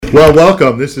Well,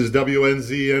 welcome. This is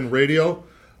WNZN Radio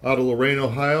out of Lorain,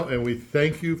 Ohio, and we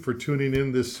thank you for tuning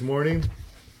in this morning.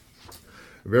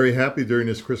 Very happy during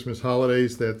this Christmas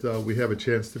holidays that we have a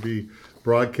chance to be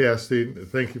broadcasting.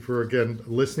 Thank you for, again,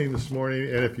 listening this morning.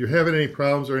 And if you're having any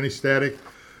problems or any static,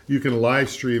 you can live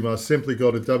stream us. Simply go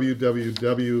to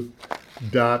www.wnzn.org.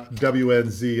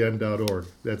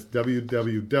 That's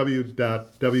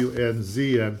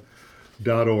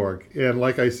www.wnzn.org. And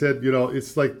like I said,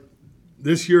 it's like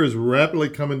this year is rapidly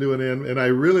coming to an end, and I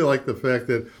really like the fact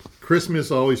that Christmas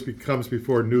always comes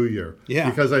before New Year. Yeah.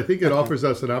 Because I think it offers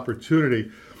us an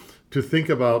opportunity to think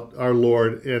about our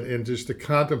Lord and just to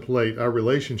contemplate our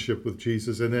relationship with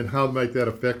Jesus, and then how might that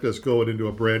affect us going into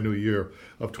a brand new year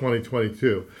of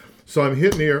 2022. So I'm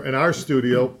hitting here in our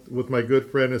studio with my good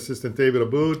friend, Assistant David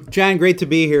Aboud. John, great to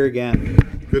be here again.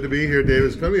 Good to be here, David.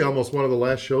 It's going to be almost one of the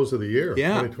last shows of the year.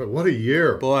 Yeah. 2020. What a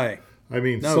year. Boy. I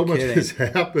mean, No so much kidding. has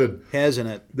happened. Hasn't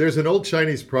it? There's an old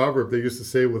Chinese proverb they used to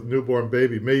say with newborn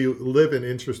baby, may you live in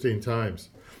interesting times.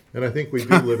 And I think we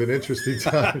do live in interesting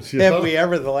times. Have we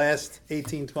ever the last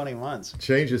 18, 20 months?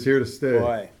 Change is here to stay.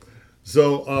 Boy.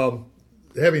 So,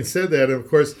 having said that, and of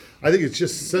course, I think it's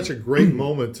just such a great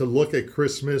moment to look at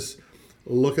Christmas,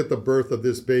 look at the birth of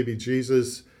this baby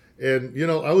Jesus. And,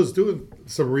 I was doing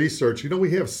some research.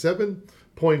 We have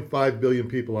 7.5 billion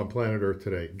people on planet Earth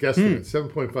today. Guesstimate,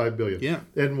 7.5 billion. Yeah.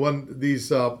 And when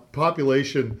these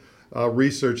population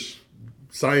research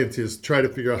scientists try to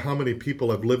figure out how many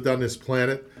people have lived on this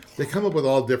planet, they come up with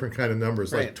all different kind of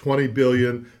numbers, Right. like 20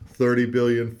 billion, 30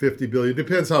 billion, 50 billion.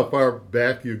 Depends how far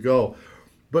back you go.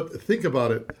 But think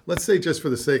about it. Let's say, just for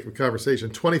the sake of conversation,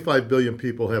 25 billion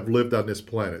people have lived on this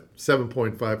planet.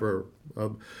 7.5 are...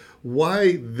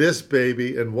 why this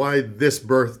baby and why this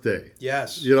birthday?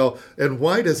 Yes. And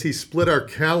why does he split our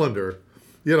calendar,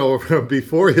 from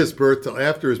before his birth to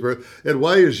after his birth? And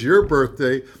why is your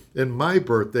birthday and my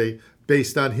birthday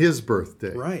based on his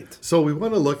birthday? Right. So we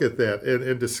want to look at that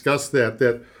and discuss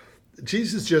that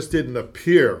Jesus just didn't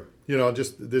appear,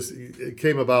 it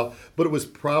came about, but it was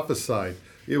prophesied.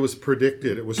 It was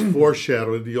predicted. It was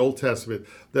foreshadowed in the Old Testament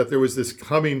that there was this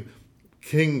coming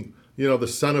king, the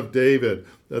son of David,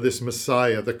 this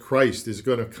Messiah, the Christ is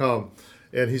going to come,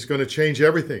 and he's going to change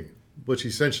everything, which he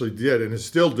essentially did and is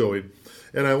still doing.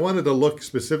 And I wanted to look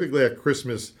specifically at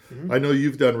Christmas. I know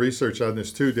you've done research on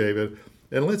this too, David.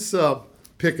 And let's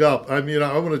pick up. I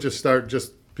want to just start,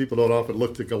 people don't often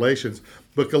look to Galatians,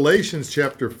 but Galatians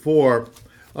chapter 4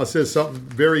 says something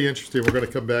very interesting. We're going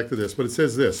to come back to this, but it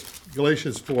says this,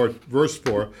 Galatians 4, verse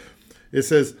 4, it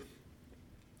says,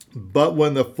 "But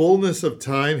when the fullness of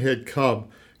time had come,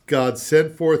 God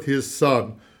sent forth his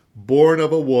Son, born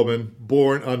of a woman,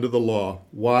 born under the law."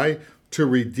 Why? To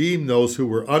redeem those who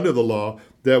were under the law,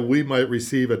 that we might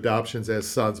receive adoptions as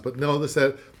sons. But notice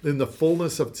that in the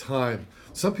fullness of time.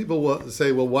 Some people will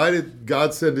say, well, why did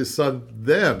God send his Son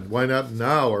then? Why not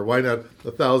now? Or why not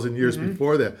 1,000 years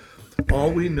before that?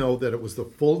 All we know that it was the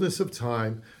fullness of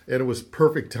time, and it was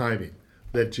perfect timing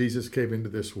that Jesus came into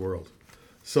this world.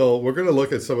 So we're going to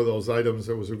look at some of those items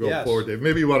as we go forward, Dave.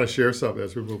 Maybe you want to share something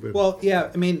as we move in. Well, yeah.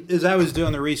 As I was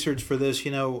doing the research for this,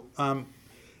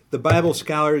 the Bible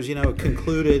scholars,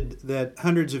 concluded that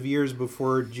hundreds of years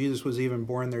before Jesus was even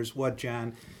born, there's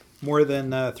John? More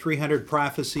than 300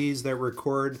 prophecies that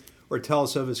record or tell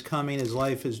us of his coming, his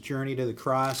life, his journey to the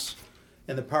cross,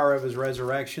 and the power of his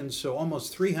resurrection. So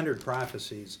almost 300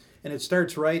 prophecies. And it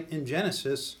starts right in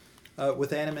Genesis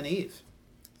with Adam and Eve,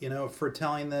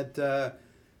 foretelling that,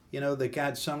 that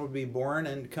God's Son would be born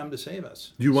and come to save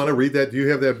us. Do you want to read that? Do you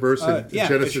have that verse in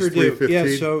Genesis 3:15? Yeah,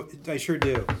 so I sure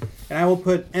do. "And I will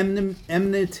put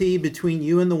enmity between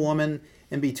you and the woman,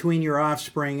 and between your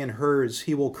offspring and hers.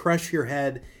 He will crush your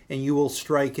head, and you will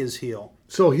strike his heel."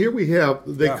 So here we have,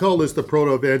 they call this the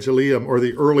proto-evangelium, or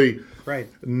the early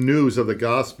news of the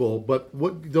gospel. But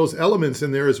what those elements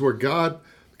in there is where God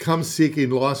comes seeking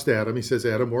lost Adam. He says,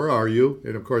 "Adam, where are you?"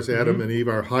 And of course, Adam and Eve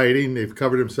are hiding. They've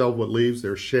covered themselves with leaves.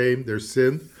 They're shamed. They're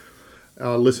sinned.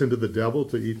 Listen to the devil,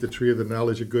 to eat the tree of the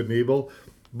knowledge of good and evil.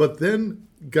 But then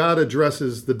God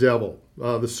addresses the devil,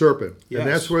 the serpent. Yes. And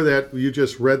that's where you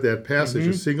just read that passage,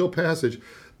 a single passage.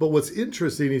 But what's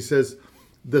interesting, he says,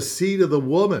 the seed of the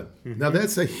woman. Now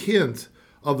that's a hint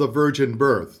of the virgin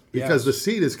birth, because the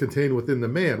seed is contained within the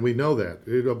man. We know that.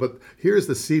 But here's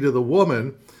the seed of the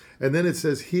woman. And then it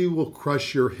says, he will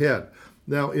crush your head.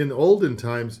 Now, in olden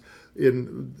times,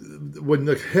 when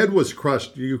the head was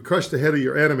crushed, you crushed the head of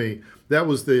your enemy. That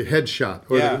was the headshot,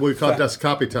 or what we call das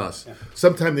capitas. Yeah.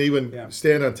 Sometimes they even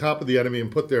stand on top of the enemy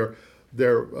and put their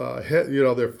head,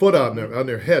 their foot on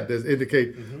their head to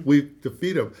indicate we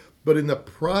defeat them. But in the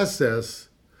process,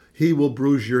 he will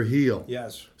bruise your heel.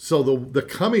 Yes. So the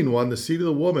coming one, the seed of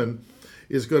the woman,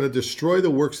 is going to destroy the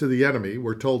works of the enemy.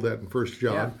 We're told that in 1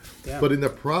 John. Yeah. But in the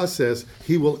process,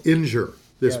 he will injure.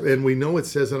 This, Yes. and we know it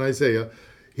says in Isaiah,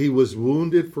 he was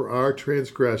wounded for our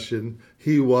transgression,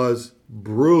 he was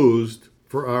bruised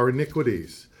for our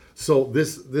iniquities. So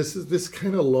this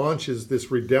kind of launches this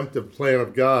redemptive plan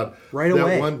of God Right that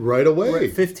away. one right away.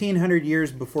 1,500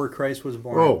 years before Christ was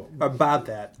born. Oh. About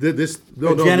that. This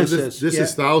Genesis, this yeah.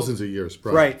 is thousands of years,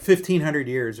 probably. Right, 1,500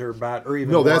 years or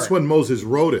even No, more. that's when Moses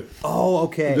wrote it. Oh,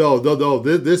 okay. No.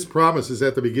 This promise is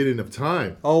at the beginning of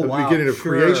time. Oh, at wow. the beginning of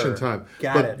Sure. creation time.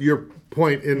 Got but it. your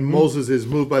point in Moses is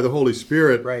moved by the Holy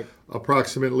Spirit. Right.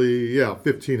 Approximately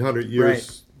 1,500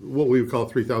 years, what we would call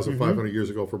 3,500 years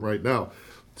ago from right now,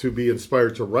 to be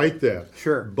inspired to write that.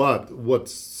 Sure. But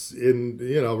what's in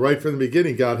right from the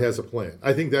beginning, God has a plan.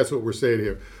 I think that's what we're saying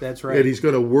here. That's right. And He's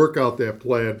going to work out that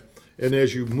plan. And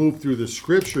as you move through the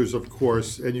scriptures, of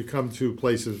course, and you come to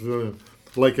places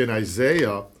like in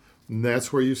Isaiah, and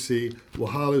that's where you see,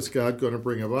 well, how is God going to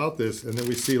bring about this? And then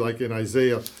we see, like in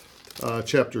Isaiah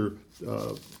chapter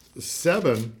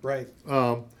 7, Right.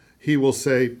 he will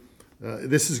say,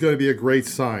 this is going to be a great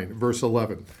sign. Verse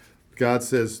 11, God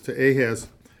says to Ahaz,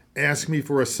 ask me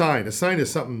for a sign. A sign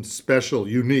is something special,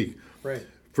 unique Right.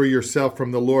 for yourself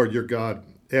from the Lord your God.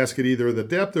 Ask it either the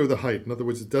depth or the height. In other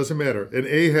words, it doesn't matter. And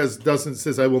Ahaz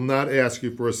says, I will not ask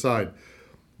you for a sign.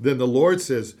 Then the Lord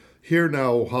says, hear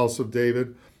now, O house of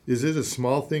David, is it a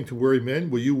small thing to weary men?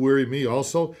 Will you weary me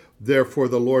also? Therefore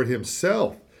the Lord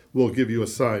himself will give you a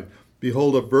sign.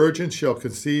 Behold, a virgin shall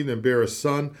conceive and bear a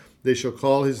son. They shall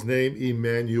call his name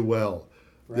Emmanuel.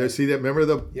 Right. There, see that? Remember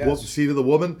the Yes. seed of the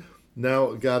woman?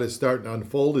 Now God is starting to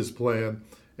unfold his plan.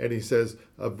 And he says,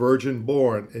 a virgin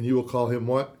born, and you will call him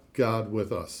what? God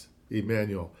with us,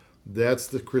 Emmanuel. That's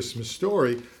the Christmas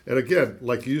story. And again,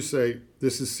 like you say,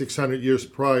 this is 600 years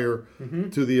prior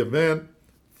to the event.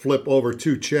 Flip over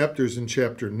 2 chapters in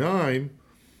chapter 9.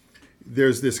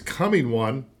 There's this coming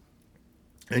one,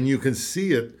 and you can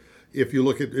see it if you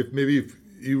look at, if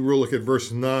you will look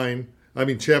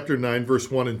at chapter 9, verse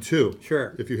 1 and 2.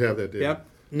 Sure. If you have that, David. Yep.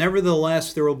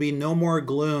 Nevertheless, there will be no more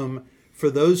gloom for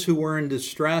those who were in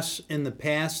distress in the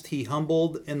past. He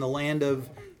humbled in the land of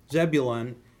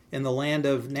Zebulun, in the land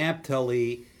of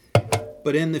Naphtali.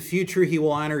 But in the future he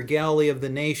will honor Galilee of the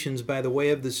nations by the way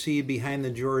of the sea behind the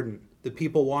Jordan. The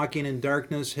people walking in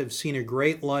darkness have seen a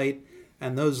great light,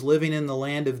 and those living in the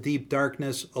land of deep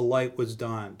darkness, a light was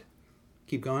dawned.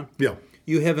 Keep going. Yeah.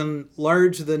 You have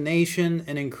enlarged the nation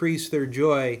and increased their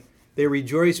joy. They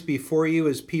rejoice before you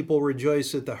as people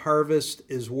rejoice at the harvest,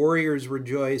 as warriors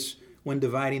rejoice when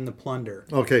dividing the plunder.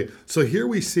 Okay, so here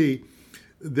we see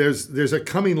there's a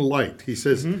coming light. He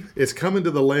says it's coming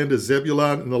to the land of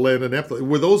Zebulun and the land of Naphtali,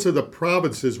 where those are the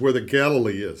provinces where the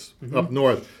Galilee is, up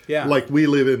north. Yeah. Like we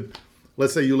live in,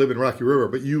 let's say you live in Rocky River,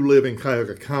 but you live in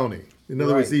Cuyahoga County. In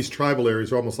other words, Right. these tribal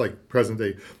areas are almost like present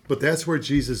day. But that's where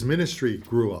Jesus' ministry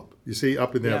grew up, you see,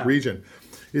 up in that Yeah. region.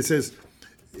 It says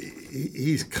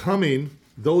he's coming,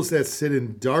 those that sit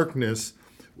in darkness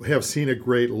have seen a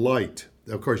great light.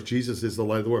 Of course, Jesus is the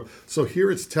light of the world. So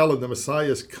here it's telling the Messiah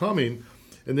is coming.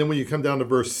 And then when you come down to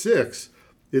verse 6,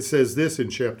 it says this in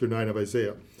chapter 9 of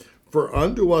Isaiah. For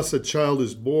unto us a child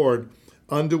is born,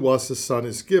 unto us a son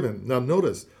is given. Now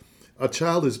notice, a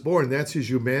child is born, that's his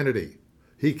humanity.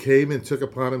 He came and took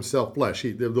upon himself flesh.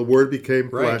 The Word became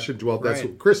flesh and dwelt. That's a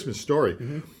Right. Christmas story.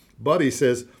 But he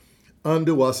says,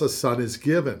 unto us a son is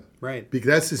given. Right. Because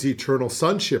that's his eternal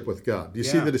sonship with God. Do you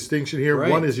see Yeah. the distinction here?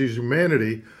 Right. One is his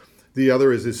humanity. The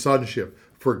other is his sonship.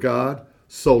 For God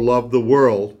so loved the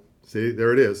world. See,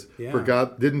 there it is. Yeah. For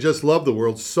God didn't just love the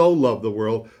world, so loved the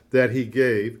world that he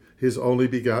gave his only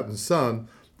begotten Son,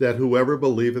 that whoever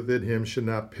believeth in him should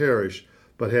not perish,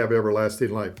 but have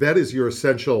everlasting life. That is your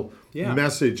essential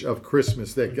message of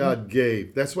Christmas that God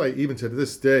gave. That's why even to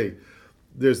this day,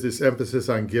 there's this emphasis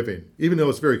on giving. Even though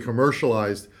it's very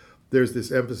commercialized, there's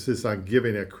this emphasis on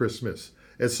giving at Christmas.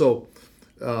 And so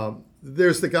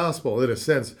there's the gospel in a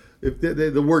sense. If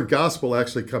the word gospel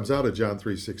actually comes out of John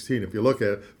 3:16. If you look at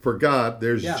it, for God,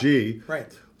 there's G, Right.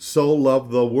 so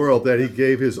loved the world that he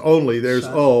gave his only, there's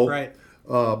Son. O, Right.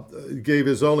 Gave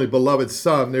his only beloved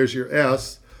Son, there's your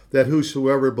S, that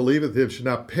whosoever believeth him should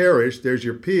not perish, there's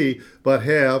your P, but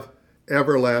have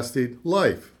everlasting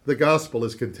life. The gospel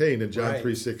is contained in John Right.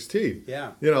 3:16.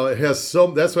 Yeah. You know, it has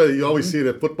some, that's why you always see it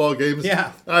at football games.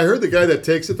 Yeah. I heard the guy that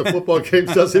takes it to football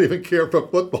games doesn't even care for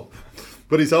football.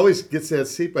 But he's always gets that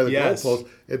seat by the Yes. goalpost,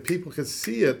 and people can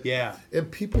see it. Yeah.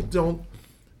 And people don't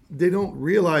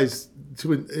realize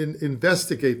to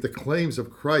investigate the claims of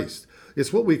Christ.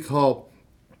 It's what we call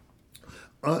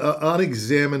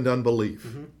unexamined unbelief.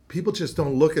 People just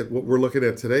don't look at what we're looking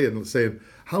at today and saying,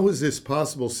 how is this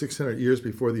possible 600 years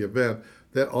before the event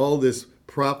that all this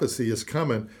prophecy is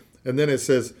coming? And then it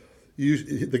says,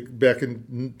 back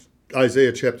in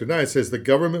Isaiah chapter 9, it says, the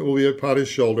government will be upon his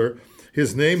shoulder.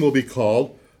 His name will be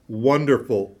called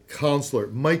Wonderful Counselor,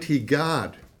 Mighty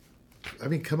God. I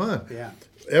mean, come on. Yeah.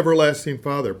 Everlasting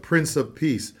Father, Prince of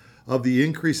Peace. Of the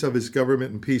increase of his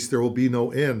government and peace there will be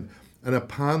no end. And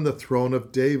upon the throne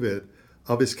of David,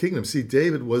 of his kingdom. See,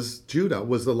 David was Judah,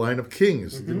 was the line of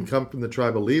kings. Didn't come from the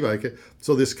tribe of Levi.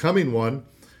 So this coming one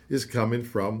is coming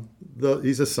from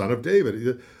he's a son of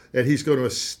David. And he's going to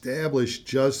establish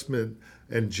judgment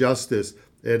and justice.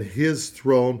 And his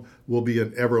throne will be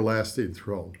an everlasting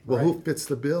throne. Well, who fits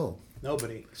the bill?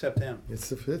 Nobody except him. It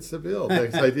fits the bill.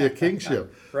 That's the idea of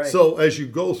kingship. Right. So as you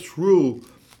go through...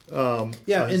 and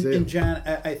John,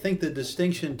 I think the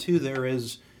distinction too there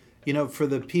is, for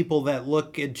the people that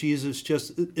look at Jesus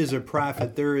just as a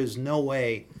prophet, there is no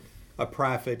way a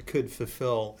prophet could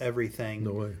fulfill everything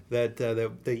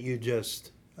that you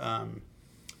just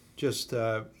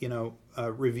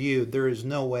reviewed. There is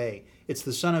no way. It's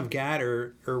the Son of God,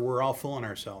 or we're all fooling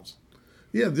ourselves.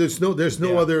 Yeah, there's no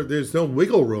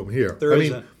wiggle room here. There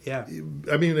isn't.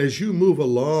 I mean, as you move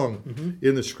along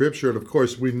in the Scripture, and of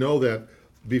course we know that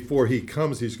before he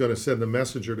comes, he's going to send a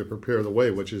messenger to prepare the way,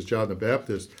 which is John the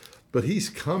Baptist. But he's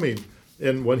coming,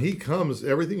 and when he comes,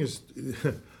 everything is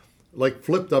like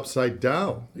flipped upside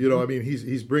down. I mean,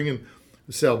 he's bringing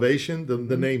salvation.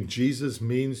 The name Jesus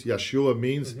means, Yeshua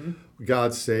means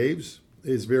God saves.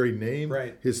 His very name.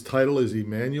 Right. His title is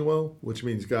Emmanuel, which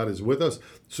means God is with us.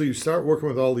 So you start working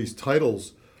with all these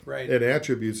titles and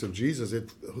attributes of Jesus.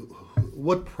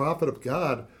 What prophet of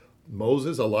God,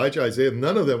 Moses, Elijah, Isaiah,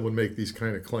 none of them would make these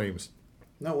kind of claims.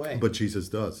 No way. But Jesus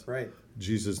does. Right.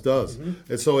 Jesus does.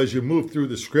 And so as you move through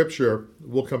the Scripture,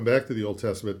 we'll come back to the Old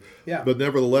Testament. Yeah. But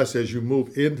nevertheless, as you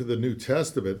move into the New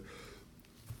Testament,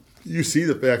 you see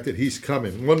the fact that he's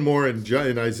coming. One more in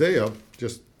Isaiah,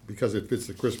 just because it fits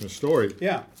the Christmas story.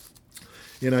 Yeah.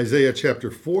 In Isaiah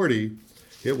chapter 40,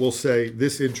 it will say,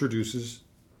 this introduces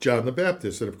John the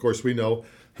Baptist. And of course, we know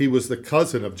he was the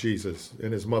cousin of Jesus,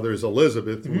 and his mother is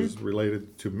Elizabeth, who is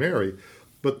related to Mary.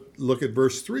 But look at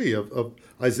verse 3 of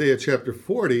Isaiah chapter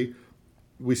 40.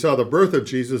 We saw the birth of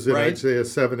Jesus in Isaiah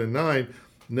 7 and 9.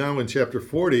 Now in chapter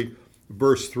 40,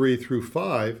 verse 3 through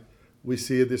 5, we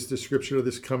see this description of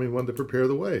this coming one to prepare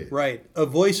the way. Right. A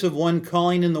voice of one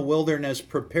calling in the wilderness,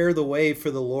 prepare the way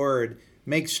for the Lord.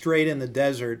 Make straight in the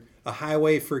desert a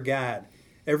highway for God.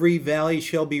 Every valley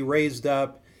shall be raised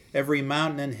up, every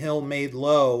mountain and hill made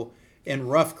low, and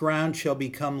rough ground shall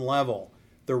become level.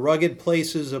 The rugged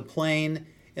places a plain,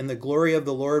 and the glory of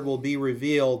the Lord will be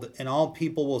revealed, and all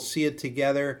people will see it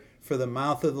together, for the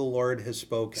mouth of the Lord has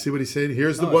spoken. See what he's saying?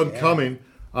 Here's the one coming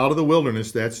out of the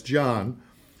wilderness. That's John.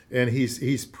 And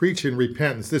he's preaching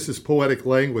repentance. This is poetic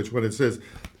language when it says,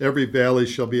 every valley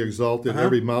shall be exalted,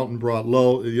 every mountain brought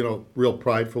low, real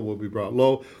prideful will be brought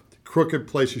low. Crooked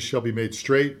places shall be made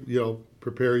straight,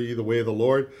 prepare ye the way of the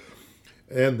Lord.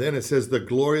 And then it says, the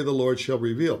glory of the Lord shall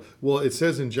reveal. Well, it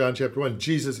says in John chapter 1,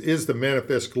 Jesus is the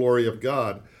manifest glory of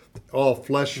God. All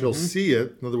flesh shall see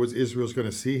it. In other words, Israel's going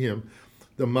to see him.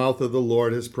 The mouth of the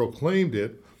Lord has proclaimed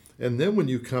it. And then when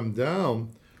you come down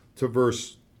to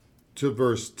verse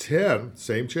 10,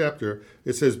 same chapter,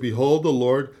 it says, behold, the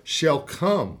Lord shall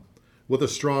come with a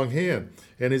strong hand,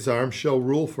 and his arm shall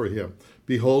rule for him.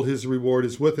 Behold, his reward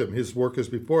is with him. His work is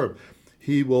before him.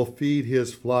 He will feed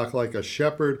his flock like a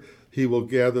shepherd. He will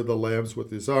gather the lambs with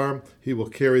his arm. He will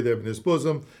carry them in his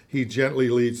bosom. He gently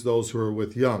leads those who are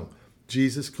with young.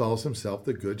 Jesus calls himself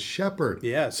the Good Shepherd.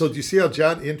 Yes. So do you see how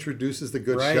John introduces the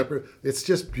Good Shepherd? It's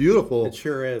just beautiful. It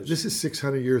sure is. This is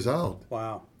 600 years out.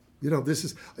 Wow. This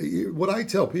is what I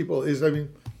tell people is,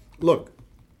 look,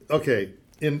 okay,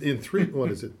 in 3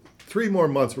 more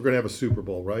months we're going to have a Super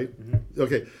Bowl, right?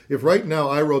 Okay, if right now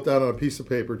I wrote down on a piece of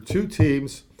paper 2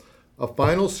 teams, a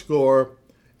final score,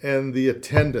 and the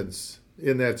attendance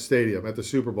in that stadium at the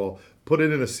Super Bowl, put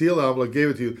it in a sealed envelope, gave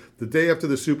it to you, the day after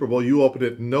the Super Bowl, you opened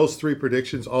it, and those 3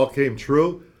 predictions all came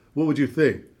true, what would you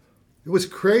think? It was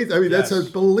crazy. That's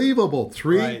unbelievable.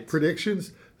 3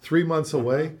 predictions, 3 months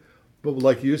away. But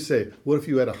like you say, what if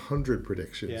you had 100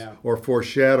 predictions or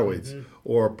foreshadowings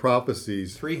or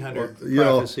prophecies? 300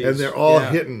 prophecies. And they're all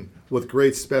hitting with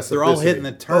great specificity. They're all hitting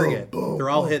the target. Boom, boom,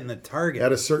 they're all hitting the target.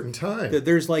 At a certain time.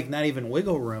 There's not even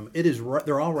wiggle room. It is.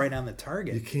 They're all right on the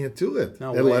target. You can't do it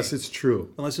unless it's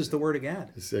true. Unless it's the Word of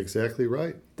God. It's exactly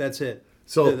right. That's it.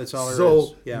 So that's all there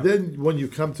is. Yeah. Then when you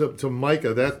come to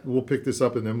Micah, we'll pick this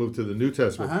up and then move to the New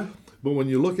Testament. But when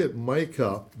you look at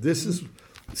Micah, this is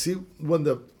See, when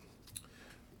the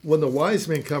wise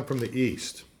men come from the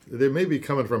east, they may be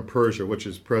coming from Persia, which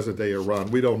is present-day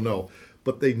Iran. We don't know.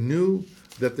 But they knew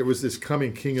that there was this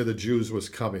coming king of the Jews was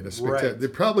coming. Right. They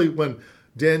probably, when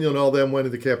Daniel and all them went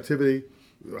into captivity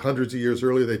hundreds of years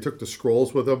earlier, they took the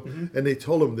scrolls with them, and they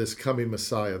told them this coming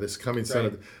Messiah, this coming son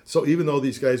Right. of... So even though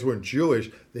these guys weren't Jewish,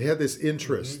 they had this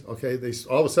interest, okay? They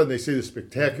all of a sudden, they see this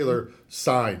spectacular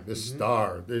sign, this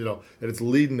star, and it's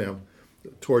leading them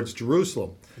towards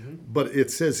Jerusalem. But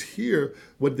it says here,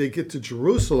 when they get to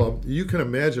Jerusalem, you can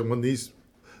imagine when this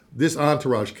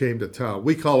entourage came to town.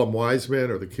 We call them wise men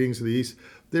or the kings of the east.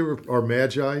 They were our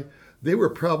magi. They were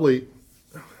probably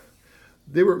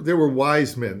they were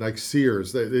wise men, like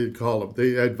seers. They'd call them.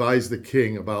 They advised the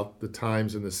king about the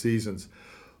times and the seasons.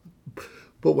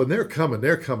 But when they're coming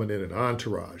in an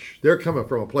entourage. They're coming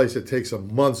from a place that takes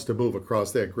them months to move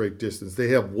across that great distance. They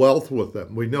have wealth with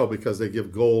them. We know because they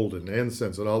give gold and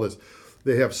incense and all this.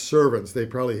 They have servants. They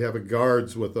probably have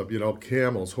guards with them,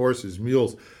 camels, horses,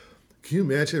 mules. Can you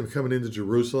imagine them coming into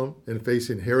Jerusalem and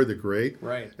facing Herod the Great?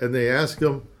 Right. And they ask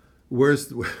him, where's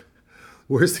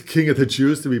the king of the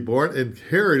Jews to be born? And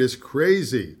Herod is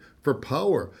crazy for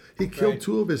power. He killed Right.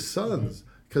 two of his sons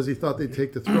because he thought they'd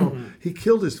take the throne. He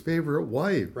killed his favorite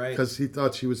wife Right. because he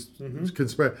thought she was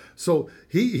conspiring. So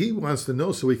he wants to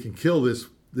know so he can kill this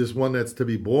one that's to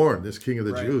be born, this king of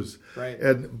the Right. Jews. Right.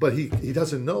 But he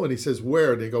doesn't know, and he says,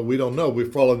 where? And they go, we don't know. We're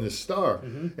following this star.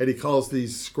 And he calls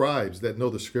these scribes that know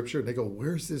the scripture, and they go,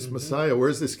 where's this Messiah?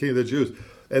 Where's this king of the Jews?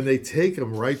 And they take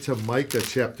him right to Micah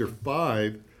chapter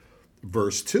 5,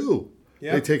 verse 2.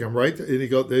 Yeah. They take him right, and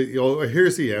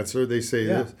here's the answer. They say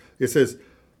Yeah. this. It says,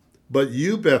 but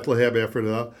you, Bethlehem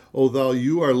Ephrathah, O thou,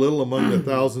 you are little among the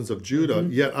thousands of Judah,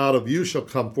 yet out of you shall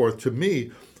come forth to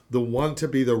me the one to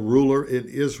be the ruler in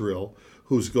Israel,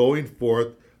 who's going forth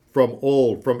from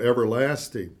old, from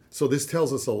everlasting. So this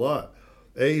tells us a lot.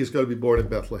 He's going to be born in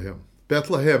Bethlehem.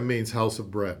 Bethlehem means house of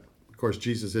bread. Of course,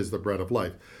 Jesus is the bread of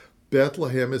life.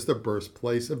 Bethlehem is the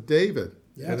birthplace of David.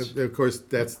 Yes. And of course,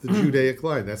 that's the Judaic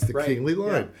line. That's the Right. kingly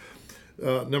line.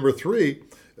 Number 3,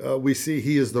 we see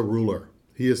he is the ruler.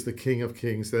 He is the King of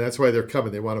Kings. And that's why they're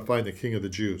coming. They want to find the King of the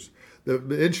Jews. The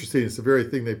interesting is the very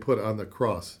thing they put on the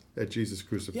cross at Jesus'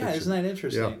 crucifixion. Yeah, isn't that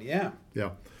interesting? Yeah.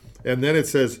 Yeah. And then it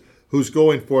says, whose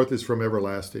going forth is from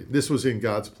everlasting. This was in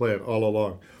God's plan all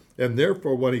along. And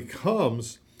therefore, when he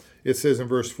comes, it says in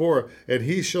verse 4, and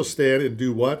he shall stand and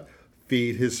do what?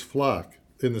 Feed his flock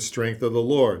in the strength of the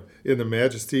Lord, in the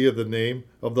majesty of the name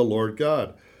of the Lord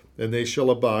God. And they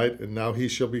shall abide, and now he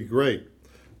shall be great.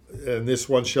 And this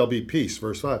one shall be peace.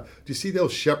 Verse 5. Do you see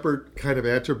those shepherd kind of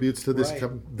attributes to this? Right.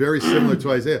 Come very similar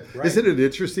to Isaiah. Right. Isn't it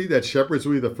interesting that shepherds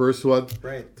will be the first one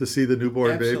Right. to see the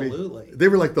newborn baby? Absolutely. They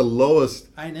were like the lowest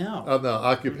I know. on the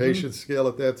occupation scale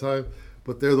at that time,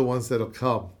 but they're the ones that'll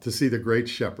come to see the great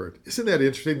shepherd. Isn't that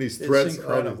interesting? These threads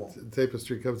incredible. on the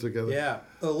tapestry comes together. Yeah.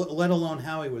 Let alone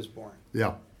how he was born.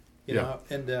 Yeah. You Yeah. know,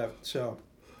 and so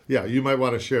Yeah, you might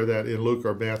want to share that in Luke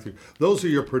or Matthew. Those are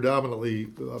your predominantly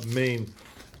main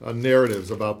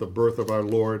narratives about the birth of our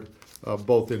Lord,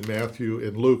 both in Matthew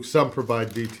and Luke. Some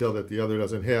provide detail that the other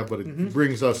doesn't have, but it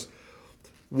brings us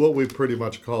what we pretty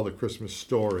much call the Christmas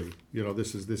story.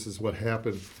 This is what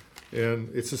happened, and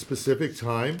it's a specific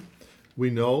time. We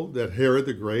know that Herod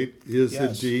the Great is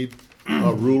Yes. indeed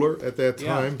a ruler at that Yeah.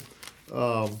 time.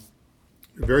 A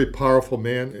very powerful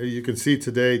man. You can see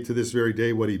today, to this very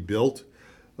day, what he built.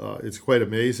 It's quite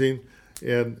amazing.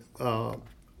 And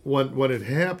when it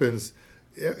happens,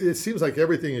 it seems like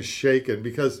everything is shaken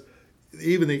because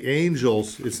even the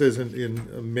angels, it says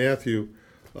in Matthew,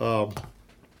 that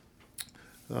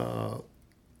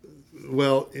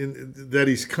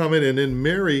he's coming. And then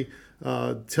Mary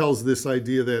tells this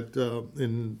idea that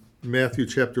in Matthew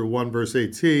chapter 1, verse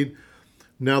 18,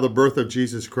 now the birth of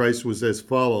Jesus Christ was as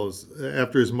follows.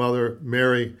 After his mother,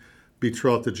 Mary,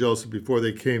 betrothed to Joseph, before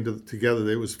they came together,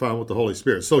 they was found with the Holy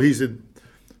Spirit. So it's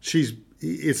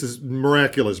his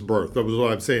miraculous birth. That was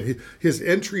what I'm saying. His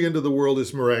entry into the world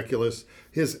is miraculous.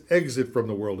 His exit from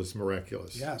the world is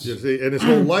miraculous. Yes. You see? And his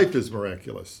whole life is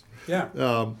miraculous. yeah.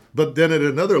 But then at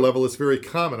another level, it's very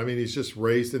common. I mean, he's just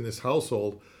raised in this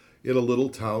household in a little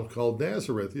town called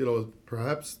Nazareth.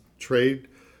 Perhaps trade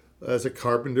as a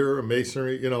carpenter, a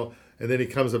masonry, and then he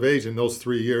comes of age. In those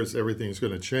 3 years, everything's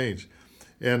going to change.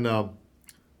 And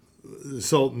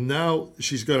so now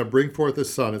she's going to bring forth a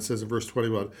son. It says in verse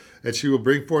 21, and she will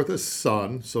bring forth a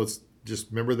son. So it's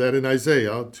just remember that in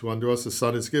Isaiah, to unto us a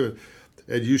son is given.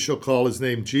 And you shall call his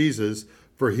name Jesus,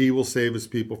 for he will save his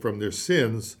people from their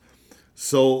sins.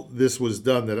 So this was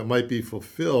done that it might be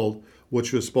fulfilled,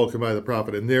 which was spoken by the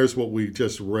prophet. And there's what we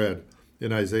just read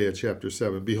in Isaiah chapter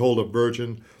 7. Behold, a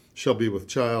virgin shall be with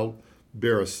child,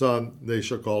 bear a son, they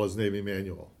shall call his name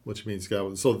Emmanuel, which means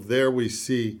God. So there we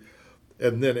see,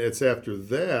 and then it's after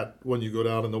that, when you go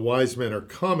down and the wise men are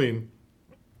coming,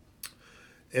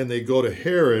 and they go to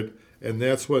Herod, and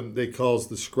that's when they calls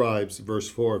the scribes, verse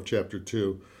 4 of chapter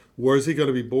 2. Where is he going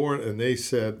to be born? And they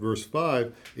said, verse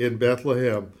 5, in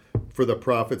Bethlehem, for the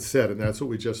prophet said. And that's what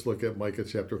we just look at, Micah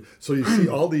chapter. So you see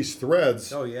all these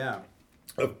threads Oh, yeah.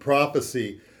 of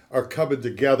prophecy are coming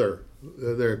together.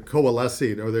 They're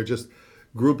coalescing, or they're just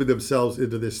grouping themselves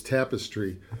into this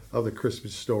tapestry of the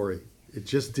Christmas story. It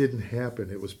just didn't happen.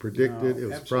 It was predicted. No, it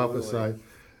was absolutely. prophesied.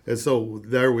 And so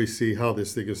there we see how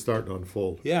this thing is starting to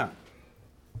unfold. Yeah.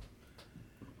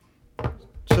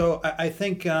 So I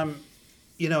think,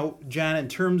 you know, John, in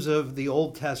terms of the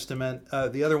Old Testament,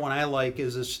 the other one I like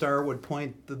is a star would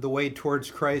point the way towards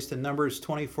Christ. In Numbers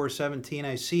 24:17,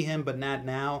 I see him, but not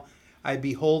now. I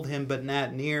behold him, but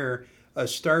not near. A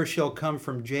star shall come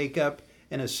from Jacob,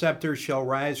 and a scepter shall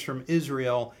rise from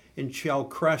Israel, and shall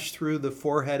crush through the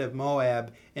forehead of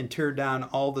Moab, and tear down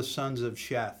all the sons of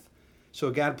Sheth. So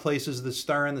God places the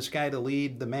star in the sky to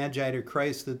lead the Magi to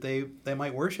Christ, that they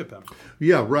might worship him.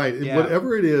 Yeah, right. Yeah.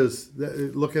 Whatever it is,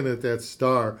 looking at that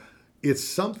star, it's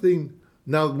something.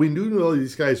 Now, we do know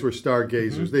these guys were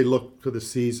stargazers. Mm-hmm. They looked to the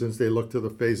seasons, they looked to the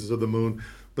phases of the moon.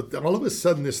 But then all of a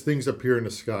sudden, this thing's appear in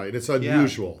the sky, and it's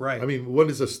unusual. right. I mean, when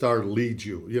does a star lead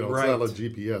you? You know, it's Right. not like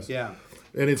GPS. Yeah.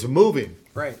 And it's moving.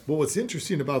 Right. But what's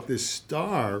interesting about this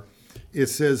star, it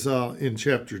says in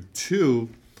chapter 2,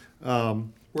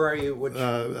 Where are you? Which,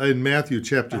 in Matthew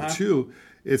chapter 2,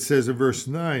 it says in verse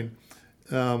 9,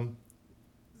 in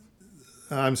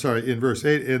verse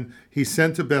 8, and he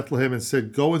sent to Bethlehem and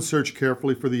said, go and search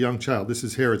carefully for the young child. This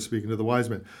is Herod speaking to the wise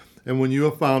men. And when you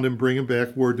have found him, bring him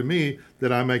back word to me,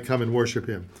 that I might come and worship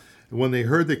him. And when they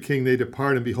heard the king, they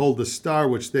departed, and behold, the star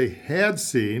which they had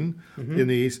seen in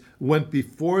the east went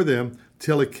before them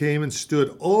till it came and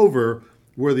stood over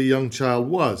where the young child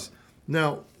was.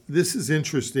 Now, this is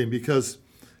interesting because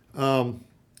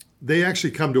they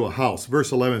actually come to a house.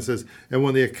 Verse 11 says, and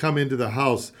when they had come into the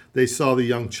house, they saw the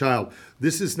young child.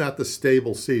 This is not the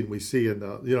stable scene we see in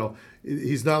the, you know,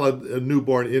 he's not a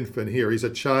newborn infant here. He's a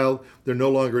child. They're no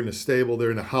longer in a stable.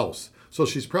 They're in a house. So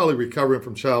she's probably recovering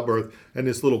from childbirth, and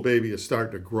this little baby is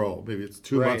starting to grow. Maybe it's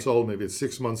 2 Right. months old. Maybe it's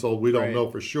 6 months old. We don't Right. know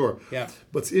for sure. Yeah.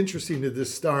 But it's interesting that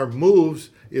this star moves.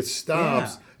 It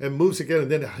stops and moves again,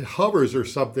 and then it hovers or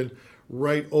something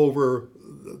right over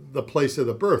the place of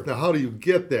the birth. Now, how do you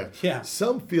get that? Yeah.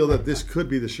 Some feel that this could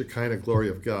be the Shekinah glory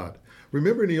of God.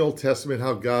 Remember in the Old Testament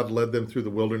how God led them through the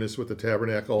wilderness with the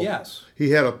tabernacle? Yes.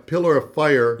 He had a pillar of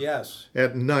fire Yes.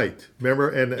 at night, remember?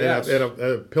 And, Yes. and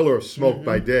a pillar of smoke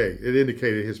by day. It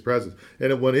indicated his presence.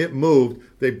 And when it moved,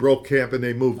 they broke camp and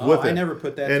they moved with it. I never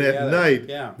put that and together. at night,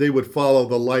 Yeah. they would follow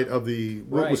the light of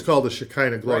what was Right. called the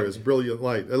Shekinah glory. Right. It was brilliant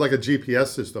light, like a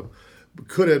GPS system.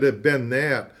 Could it have been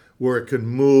that where it could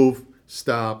move,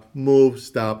 stop,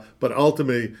 but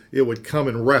ultimately it would come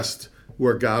and rest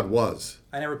where God was?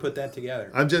 I never put that together.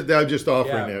 I'm just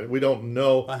offering Yeah. that. We don't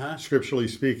know, scripturally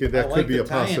speaking, that I like could be the a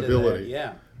tie into that, possibility.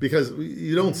 yeah. Because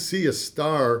you don't see a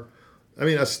star. I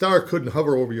mean, a star couldn't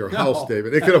hover over your No. house,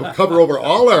 David. It could hover over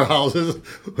all our houses,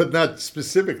 but not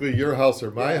specifically your house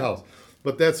or my house.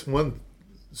 But that's one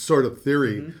sort of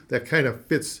theory that kind of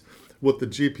fits with the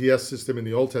GPS system in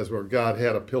the Old Testament, where God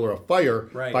had a pillar of fire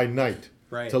Right. by night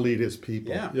Right. to lead his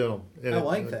people. Yeah. You know, and I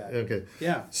like that. Okay.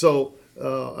 Yeah. So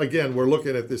again, we're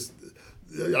looking at this.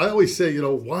 I always say, you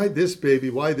know, why this baby?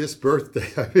 Why this birthday?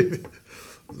 I mean,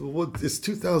 it's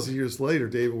 2,000 years later,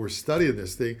 David. We're studying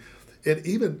this thing. And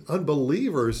even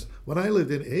unbelievers, when I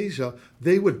lived in Asia,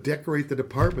 they would decorate the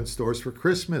department stores for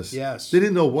Christmas. Yes. They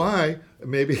didn't know why,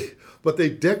 maybe, but they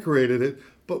decorated it.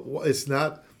 But it's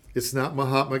not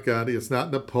Mahatma Gandhi. It's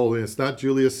not Napoleon. It's not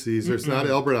Julius Caesar. It's not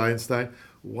Albert Einstein.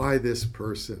 Why this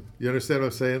person? You understand what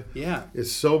I'm saying? Yeah.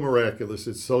 It's so miraculous.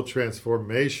 It's so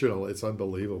transformational. It's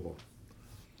unbelievable.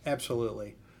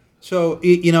 Absolutely. So,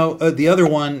 you know, the other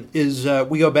one is,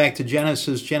 we go back to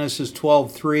Genesis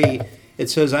 12:3.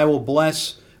 It says, I will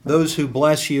bless those who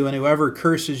bless you, and whoever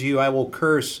curses you, I will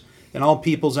curse, and all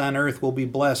peoples on earth will be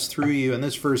blessed through you. And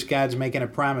this verse, God's making a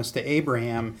promise to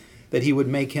Abraham that he would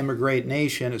make him a great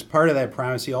nation. As part of that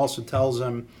promise, he also tells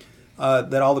him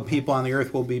that all the people on the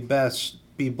earth will be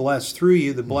blessed through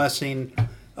you. The blessing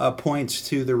points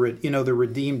to the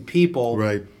redeemed people.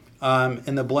 Right.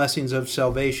 And the blessings of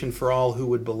salvation for all who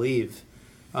would believe.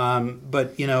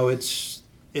 But, you know,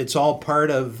 it's all part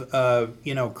of,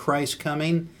 Christ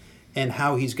coming and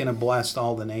how he's going to bless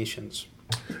all the nations.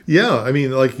 Yeah, I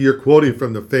mean, like you're quoting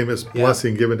from the famous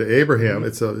blessing given to Abraham.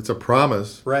 It's a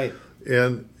promise. Right.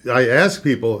 And I ask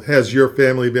people, has your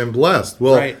family been blessed?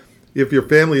 Well, Right. if your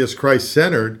family is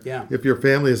Christ-centered, Yeah. if your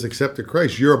family has accepted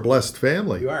Christ, you're a blessed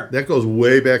family. You are. That goes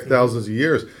way back thousands of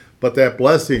years. But that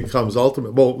blessing comes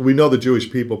ultimately. Well, we know the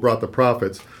Jewish people brought the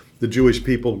prophets. The Jewish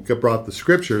people brought the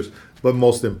scriptures. But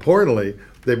most importantly,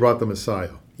 they brought the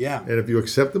Messiah. Yeah. And if you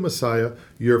accept the Messiah,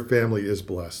 your family is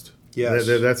blessed. Yes.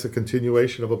 That's a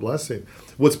continuation of a blessing.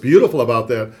 What's beautiful about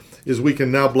that is we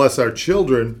can now bless our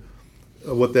children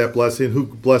with that blessing who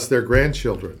bless their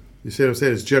grandchildren. You see what I'm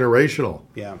saying? It's generational.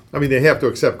 Yeah. I mean, they have to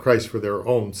accept Christ for their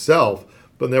own self,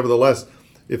 but nevertheless,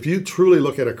 if you truly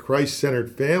look at a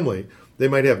Christ-centered family, they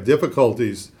might have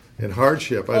difficulties and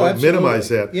hardship. I don't absolutely. minimize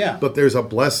that. Yeah. But there's a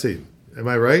blessing. Am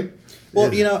I right?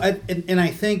 Well, Yeah. I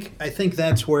think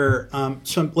that's where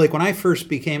some, like when I first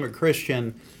became a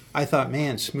Christian, I thought,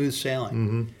 man, smooth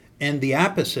sailing, and the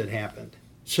opposite happened.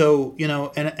 So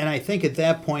and I think at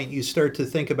that point you start to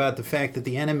think about the fact that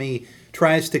the enemy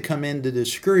tries to come in to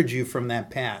discourage you from that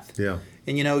path. Yeah.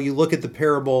 And you look at the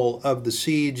parable of the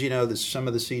seeds. Some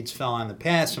of the seeds fell on the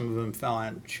path, some of them fell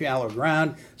on shallow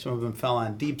ground, some of them fell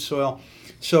on deep soil.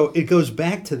 So it goes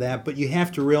back to that, but you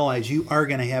have to realize you are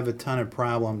going to have a ton of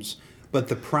problems. But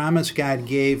the promise God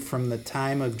gave from the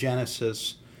time of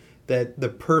Genesis that the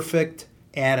perfect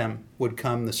Adam would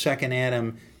come, the second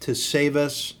Adam, to save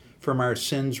us from our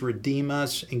sins, redeem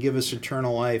us, and give us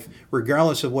eternal life,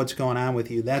 regardless of what's going on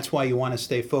with you. That's why you want to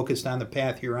stay focused on the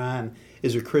path you're on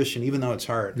as a Christian, even though it's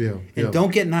hard. Yeah, and yeah.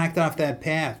 don't get knocked off that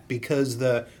path, because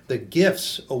the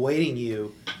gifts awaiting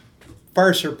you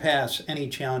far surpass any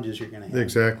challenges you're going to have.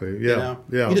 Exactly. Yeah.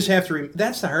 Yeah. You just have to.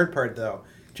 That's the hard part, though,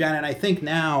 John. And I think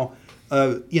now,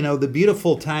 the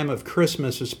beautiful time of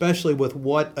Christmas, especially with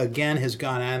what again has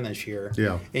gone on this year.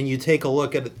 Yeah. And you take a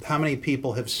look at how many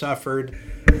people have suffered,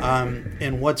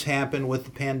 and what's happened with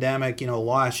the pandemic.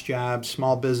 Lost jobs,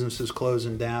 small businesses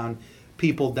closing down,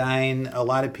 people dying, a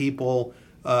lot of people,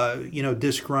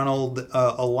 disgruntled,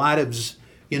 a lot of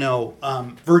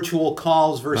virtual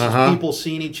calls versus people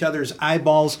seeing each other's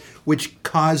eyeballs, which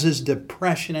causes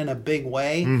depression in a big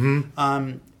way.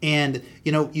 And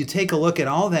you take a look at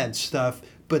all that stuff,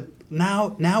 but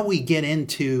now we get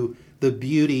into the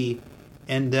beauty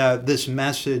and this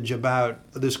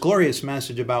glorious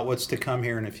message about what's to come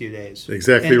here in a few days.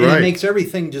 Exactly and right. it makes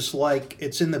everything just like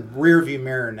it's in the rearview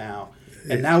mirror now.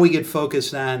 And now we get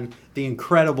focused on the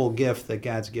incredible gift that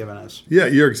God's given us. Yeah,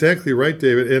 you're exactly right,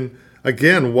 David. And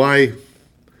again, why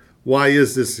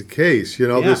is this the case?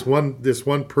 This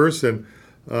one person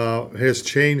has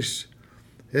changed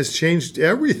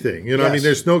everything. I mean, Yes.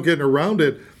 there's no getting around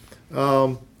it.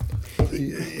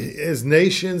 As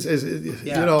nations,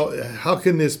 how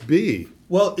can this be?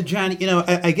 Well, John,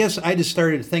 I guess I just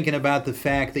started thinking about the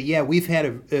fact that, we've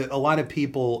had a lot of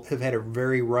people have had a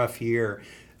very rough year.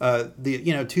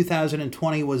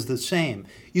 2020 was the same.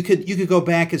 You could go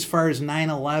back as far as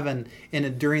 9/11,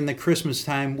 and during the Christmas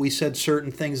time, we said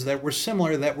certain things that were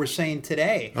similar that we're saying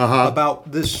today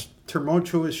about this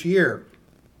tumultuous year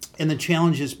and the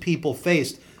challenges people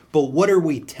faced. But what are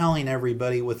we telling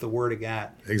everybody with the Word of God?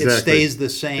 Exactly. It stays the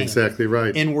same. Exactly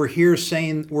right. And we're here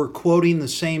saying, we're quoting the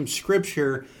same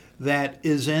scripture that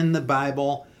is in the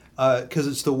Bible, because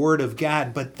it's the Word of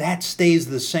God, but that stays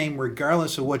the same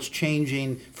regardless of what's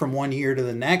changing from one year to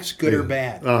the next, good or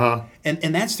bad.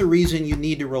 And that's the reason you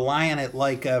need to rely on it.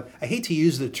 Like, I hate to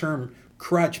use the term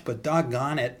crutch, but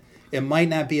doggone it, it might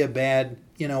not be a bad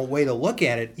way to look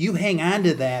at it. You hang on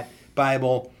to that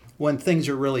Bible when things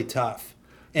are really tough.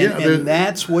 And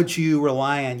that's what you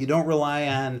rely on. You don't rely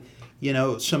on,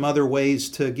 some other ways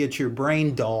to get your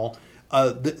brain dull.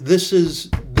 This is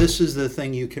the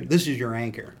thing you can. This is your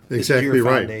anchor. This Exactly is your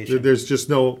right. foundation. There's just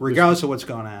no, regardless of what's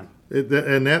going on.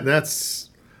 That's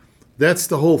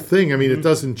the whole thing. I mean, it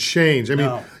doesn't change. I mean,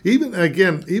 No.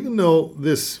 even though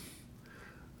this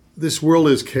world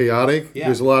is chaotic,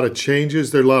 there's a lot of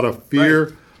changes. There's a lot of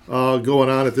fear going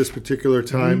on at this particular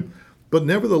time, but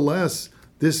nevertheless,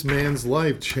 this man's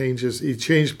life changes. He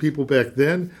changed people back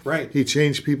then. Right. He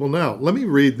changed people now. Let me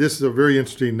read. This is a very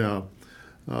interesting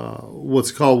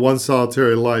what's called One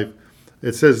Solitary Life.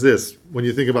 It says this, when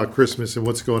you think about Christmas and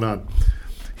what's going on.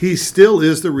 He still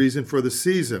is the reason for the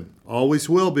season, always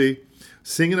will be,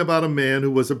 singing about a man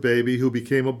who was a baby, who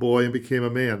became a boy and became a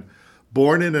man.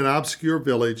 Born in an obscure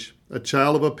village, a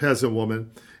child of a peasant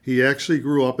woman, he actually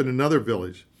grew up in another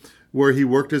village where he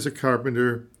worked as a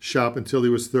carpenter shop until he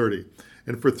was 30.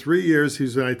 And for 3 years, he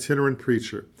was an itinerant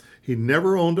preacher. He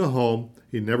never owned a home.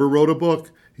 He never wrote a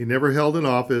book. He never held an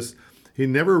office. He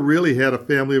never really had a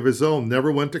family of his own,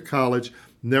 never went to college,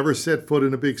 never set foot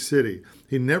in a big city.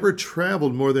 He never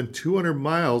traveled more than 200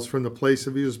 miles from the place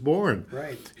of he was born.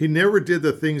 Right. He never did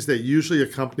the things that usually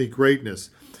accompany greatness.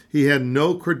 He had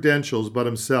no credentials but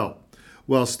himself.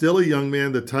 While still a young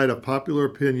man, the tide of popular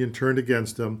opinion turned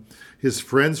against him. His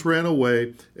friends ran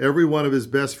away. Every one of his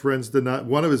best friends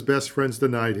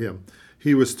denied him.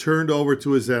 He was turned over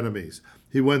to his enemies.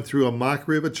 He went through a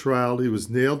mockery of a trial. He was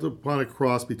nailed upon a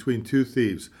cross between two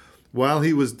thieves. While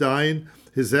he was dying,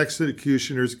 his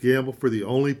executioners gambled for the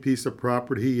only piece of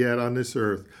property he had on this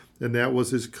earth, and that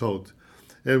was his coat.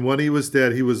 And when he was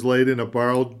dead, he was laid in a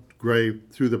borrowed grave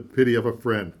through the pity of a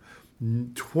friend.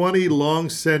 20 long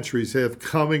centuries have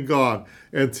come and gone,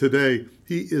 and today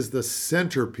he is the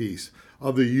centerpiece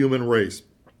of the human race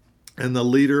and the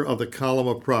leader of the column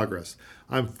of progress.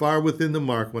 I'm far within the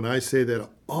mark when I say that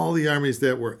all the armies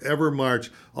that were ever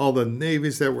marched, all the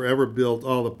navies that were ever built,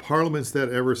 all the parliaments that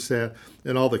ever sat,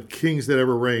 and all the kings that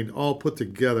ever reigned, all put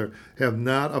together, have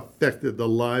not affected the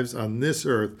lives on this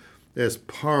earth as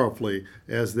powerfully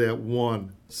as that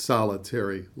one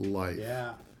solitary life.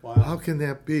 Yeah. Wow. How can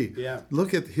that be? Yeah.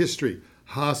 Look at history.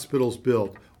 Hospitals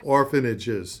built,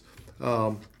 orphanages,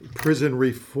 prison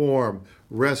reform,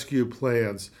 rescue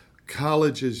plans,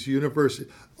 colleges,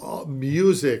 universities,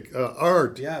 music,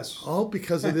 art. Yes. All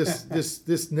because of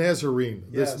this Nazarene,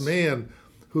 Yes. this man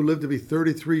who lived to be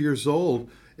 33 years old,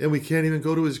 and we can't even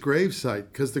go to his gravesite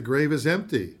because the grave is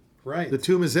empty. Right. The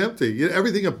tomb is empty.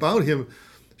 Everything about him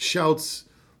shouts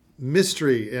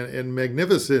mystery and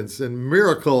magnificence and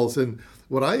miracles. And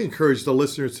what I encourage the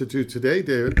listeners to do today,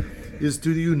 David, is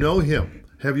do you know him?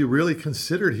 Have you really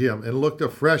considered him and looked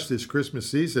afresh this Christmas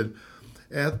season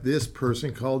at this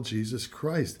person called Jesus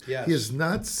Christ? Yes. He is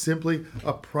not simply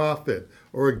a prophet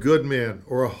or a good man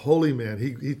or a holy man.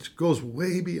 He goes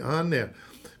way beyond that.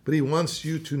 But he wants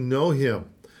you to know him,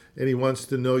 and he wants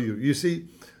to know you. You see,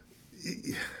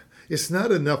 it's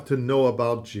not enough to know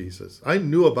about Jesus. I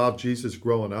knew about Jesus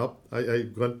growing up. I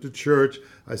went to church.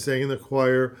 I sang in the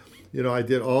choir. I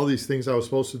did all these things I was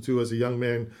supposed to do as a young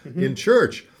man in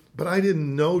church. But I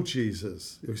didn't know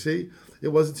Jesus. You see, it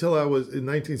wasn't until I was in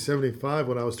 1975,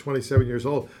 when I was 27 years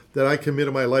old, that I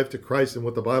committed my life to Christ, and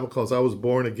what the Bible calls I was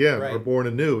born again, Right. or born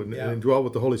anew, and Yeah. indwelt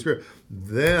with the Holy Spirit.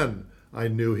 Then I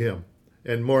knew him.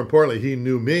 And more importantly, he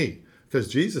knew me. Because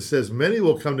Jesus says, many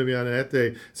will come to me on that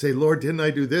day, say, Lord, didn't I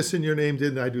do this in your name?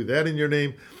 Didn't I do that in your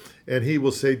name? And he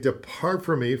will say, depart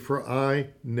from me, for I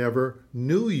never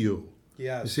knew you.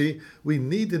 Yes. You see, we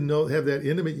need to have that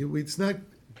intimate. It's not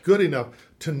good enough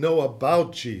to know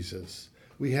about Jesus.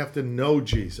 We have to know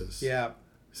Jesus. Yeah.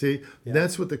 See,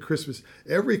 that's what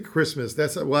every Christmas,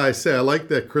 that's why I say I like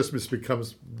that Christmas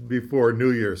becomes before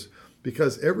New Year's.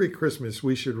 Because every Christmas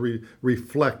we should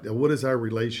reflect on what is our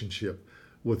relationship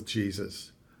with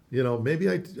Jesus. Maybe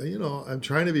I'm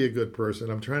trying to be a good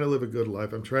person. I'm trying to live a good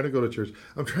life. I'm trying to go to church.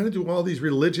 I'm trying to do all these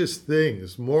religious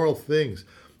things, moral things.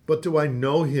 But do I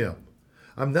know him?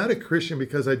 I'm not a Christian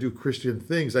because I do Christian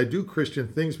things. I do Christian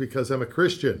things because I'm a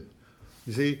Christian.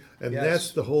 You see? And Yes.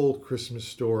 that's the whole Christmas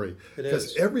story. It Because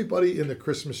is. everybody in the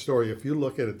Christmas story, if you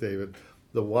look at it, David,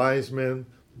 the wise men,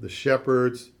 the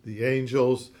shepherds, the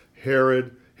angels,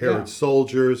 Herod's Yeah.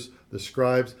 soldiers, the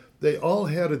scribes, they all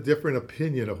had a different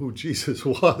opinion of who Jesus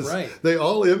was. Right. They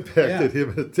all impacted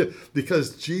him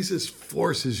because Jesus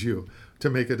forces you to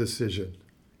make a decision.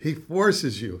 He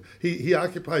forces you. He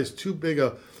occupies too big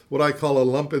a, what I call a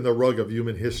lump in the rug of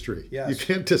human history. Yes. You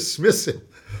can't dismiss him.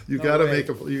 You No got to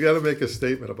way. make a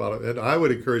statement about it. And I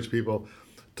would encourage people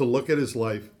to look at his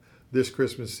life this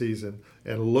Christmas season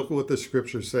and look at what the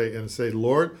scriptures say and say,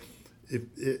 Lord,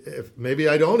 if maybe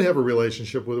I don't have a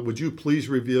relationship with it, would you please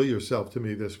reveal yourself to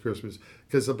me this Christmas?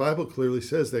 Because the Bible clearly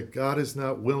says that God is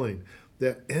not willing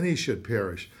that any should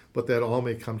perish, but that all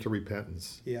may come to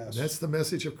repentance. Yes. And that's the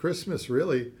message of Christmas,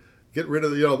 really. Get rid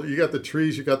of you got the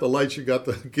trees, you got the lights, you got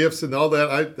the gifts and all that.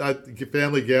 I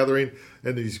family gathering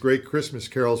and these great Christmas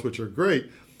carols, which are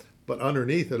great. But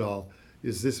underneath it all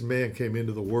is this man came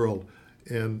into the world.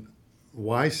 And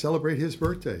why celebrate his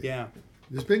birthday? Yeah.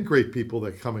 There's been great people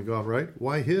that come and gone, right?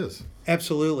 Why his?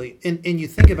 Absolutely. And you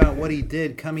think about what he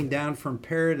did coming down from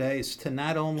paradise to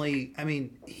not only,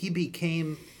 he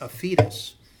became a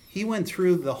fetus. He went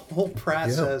through the whole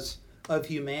process of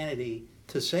humanity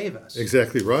to save us.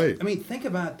 Exactly right. Think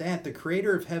about that. The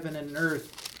creator of heaven and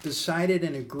earth decided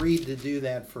and agreed to do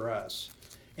that for us.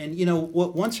 And,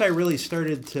 once I really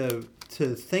started to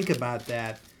think about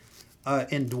that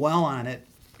and dwell on it,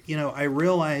 I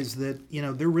realized that,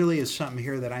 there really is something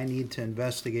here that I need to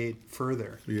investigate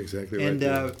further. You're exactly right.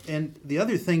 And the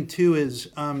other thing too is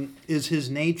his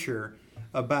nature.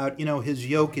 about, his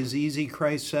yoke is easy,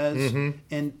 Christ says,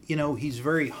 and, he's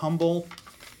very humble.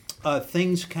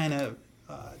 Things kind of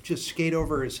just skate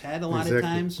over his head a lot of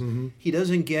times. He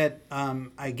doesn't get,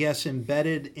 I guess,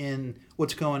 embedded in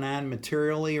what's going on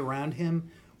materially around him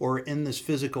or in this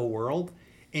physical world.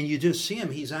 And you just see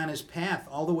him. He's on his path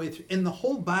all the way through. And the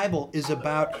whole Bible is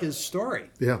about his story.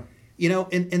 Yeah.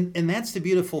 And that's the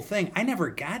beautiful thing. I never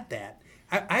got that.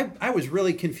 I was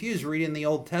really confused reading the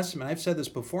Old Testament. I've said this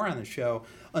before on the show,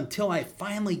 until I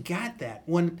finally got that.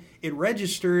 When it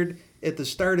registered at the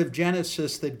start of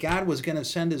Genesis that God was going to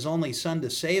send his only son to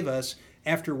save us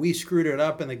after we screwed it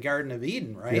up in the Garden of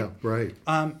Eden, right? Yeah, right.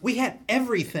 We had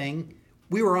everything.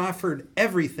 We were offered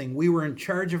everything. We were in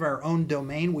charge of our own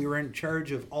domain. We were in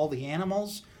charge of all the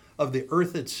animals, of the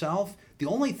earth itself. The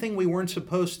only thing we weren't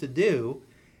supposed to do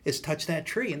is touch that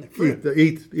tree and the fruit.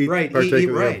 Eat, right, partake eat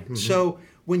of right. them. So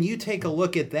when you take a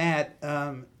look at that,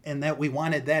 and that we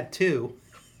wanted that too.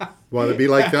 Want to be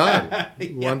like God.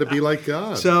 Want to be like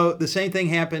God. So the same thing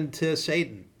happened to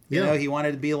Satan. You Yeah. know, he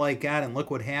wanted to be like God, and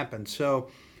look what happened. So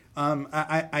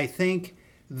I think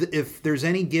if there's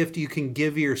any gift you can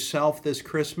give yourself this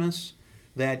Christmas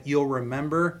that you'll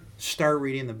remember, start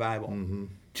reading the Bible. Mm-hmm.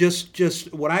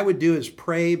 Just what I would do is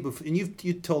pray, and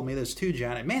you told me this too,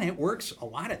 John, and man, it works a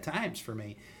lot of times for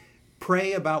me.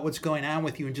 Pray about what's going on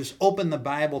with you and just open the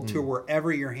Bible to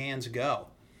wherever your hands go.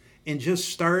 And just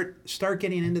start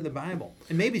getting into the Bible.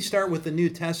 And maybe start with the New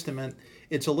Testament.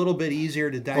 It's a little bit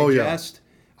easier to digest.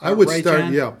 I would right,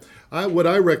 start, John? What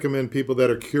I recommend people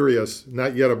that are curious,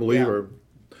 not yet a believer,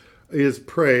 is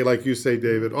pray, like you say,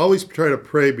 David. Always try to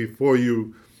pray before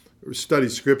you study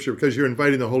Scripture, because you're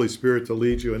inviting the Holy Spirit to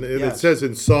lead you. And Yes. it says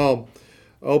in Psalm,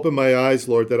 open my eyes,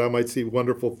 Lord, that I might see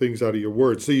wonderful things out of your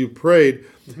word. So you prayed,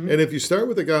 and if you start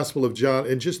with the Gospel of John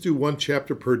and just do one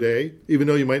chapter per day, even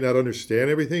though you might not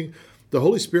understand everything, the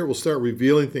Holy Spirit will start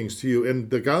revealing things to you. And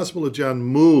the Gospel of John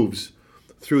moves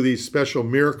through these special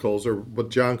miracles, or what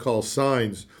John calls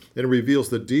signs, and it reveals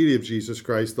the deity of Jesus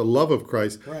Christ, the love of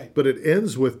Christ. Right. But it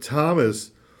ends with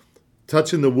Thomas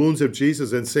touching the wounds of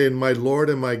Jesus and saying, my Lord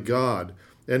and my God.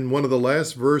 And one of the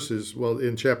last verses,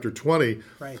 in chapter 20,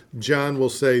 Right. John will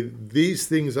say, these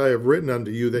things I have written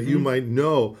unto you, that you might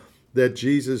know that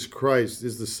Jesus Christ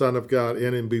is the Son of God,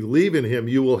 and in believe in him,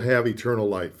 you will have eternal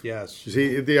life. Yes. You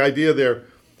see, the idea there,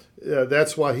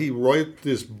 that's why he wrote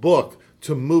this book,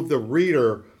 to move the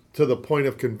reader to the point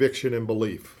of conviction and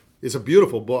belief. It's a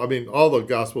beautiful book. I mean, all the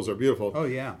Gospels are beautiful. Oh,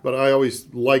 yeah. But I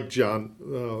always like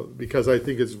John because I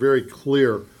think it's very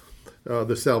clear,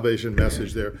 the salvation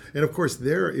message there. And of course,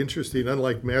 they're interesting.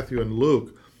 Unlike Matthew and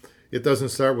Luke, it doesn't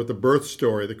start with the birth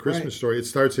story, the Christmas story. It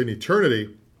starts in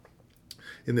eternity.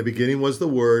 In the beginning was the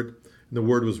Word, and the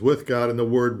Word was with God, and the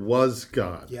Word was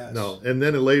God. Yes. No. And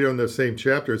then later in the same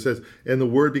chapter, it says, and the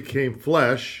Word became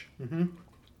flesh,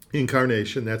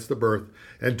 incarnation, that's the birth,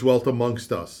 and dwelt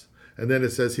amongst us. And then it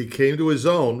says he came to his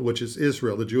own, which is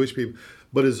Israel, the Jewish people,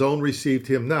 but his own received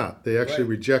him not. They actually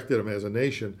rejected him as a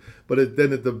nation. But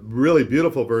then at the really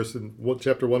beautiful verse in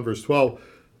chapter 1, verse 12,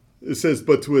 it says,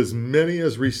 but to as many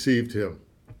as received him,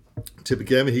 to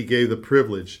them he gave the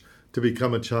privilege to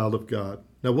become a child of God.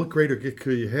 Now, what greater gift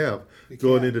could you have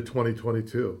going into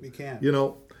 2022? We can't. You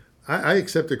know, I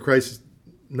accepted Christ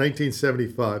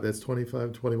 1975. That's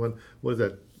 25, 21. What is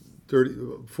that?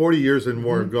 40 years and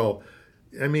more ago.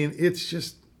 I mean, it's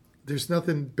just, there's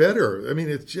nothing better. I mean,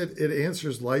 it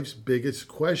answers life's biggest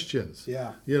questions.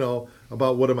 Yeah. You know,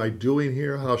 about what am I doing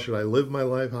here? How should I live my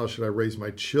life? How should I raise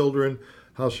my children?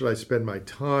 How should I spend my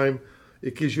time?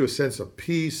 It gives you a sense of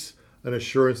peace, an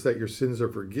assurance that your sins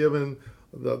are forgiven,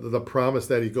 the promise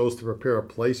that he goes to prepare a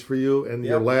place for you, and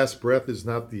your last breath is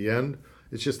not the end.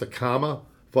 It's just a comma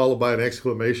followed by an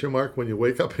exclamation mark when you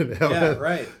wake up in heaven. Yeah,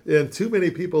 right. And too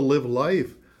many people live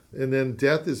life, and then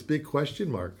death is big question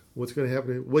mark. What's going to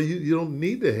happen? Well, you don't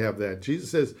need to have that.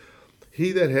 Jesus says,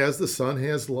 he that has the Son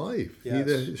has life. Yes. He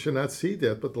that shall not see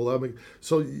death, but the love.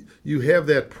 So you have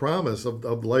that promise of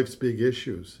life's big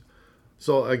issues.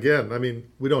 So again, I mean,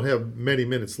 we don't have many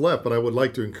minutes left, but I would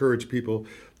like to encourage people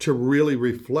to really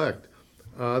reflect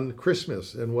on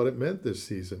Christmas and what it meant this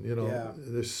season. You know,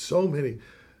 there's so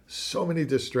many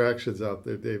distractions out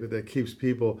there, David, that keeps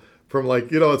people from,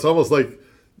 like, you know, it's almost like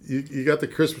you got the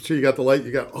Christmas tree, you got the light,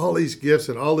 you got all these gifts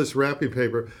and all this wrapping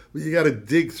paper, but you got to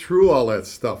dig through all that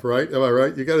stuff, right? Am I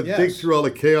right? You got to dig through all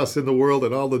the chaos in the world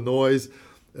and all the noise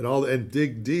and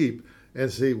dig deep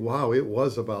and see, wow, it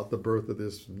was about the birth of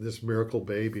this miracle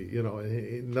baby, you know,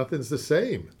 and nothing's the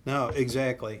same. No,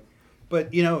 exactly.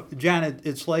 But, you know, John,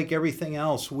 it's like everything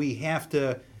else. We have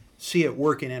to see it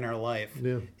working in our life.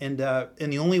 Yeah. And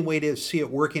the only way to see it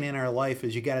working in our life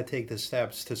is you got to take the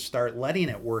steps to start letting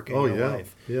it work in your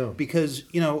life. Yeah. Because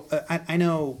I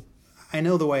know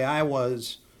the way I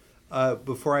was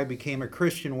before I became a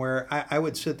Christian, where I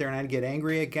would sit there and I'd get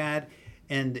angry at God,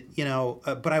 and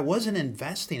but I wasn't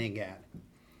investing in God.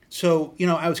 So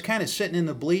I was kind of sitting in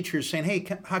the bleachers saying, "Hey,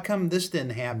 how come this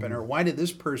didn't happen?" Or "Why did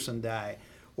this person die?"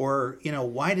 Or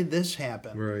 "Why did this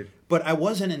happen?" Right. But I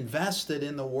wasn't invested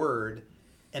in the Word,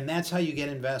 and that's how you get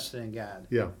invested in God.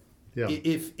 Yeah. Yeah.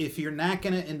 If you're not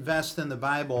going to invest in the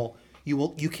Bible,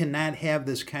 you cannot have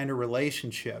this kind of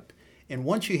relationship. And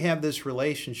once you have this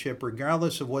relationship,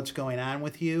 regardless of what's going on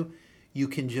with you, you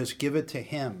can just give it to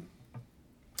Him.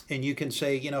 And you can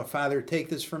say, Father, take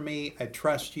this from me. I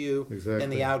trust you Exactly.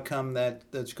 and the outcome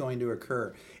that's going to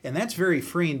occur. And that's very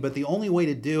freeing, but the only way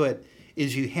to do it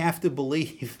is you have to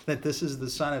believe that this is the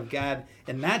Son of God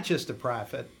and not just a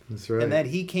prophet. That's right. And that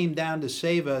He came down to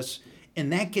save us.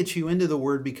 And that gets you into the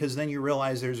Word, because then you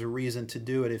realize there's a reason to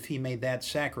do it if He made that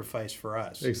sacrifice for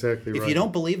us. Exactly right. If you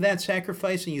don't believe that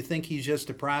sacrifice and you think He's just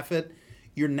a prophet,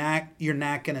 you're not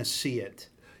going to see it.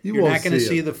 You're won't not going to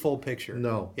see it. the full picture.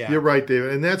 No, Yeah. you're right,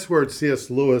 David. And that's where C.S.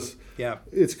 Lewis, Yeah.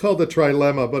 it's called the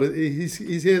trilemma, but he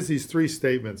has these three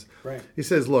statements. Right. He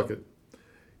says, look,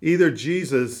 either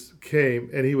Jesus came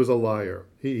and he was a liar.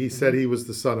 He said he was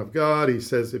the Son of God. He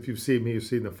says, if you've seen me, you've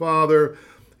seen the Father.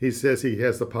 He says he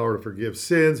has the power to forgive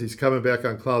sins. He's coming back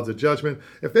on clouds of judgment.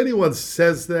 If anyone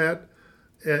says that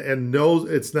and knows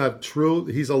it's not true,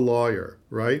 he's a lawyer,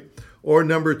 right? Or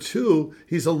number two,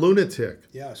 he's a lunatic.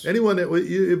 Yes. Anyone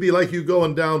it'd be like you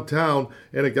going downtown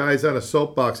and a guy's on a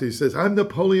soapbox and he says, "I'm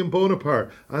Napoleon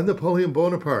Bonaparte. I'm Napoleon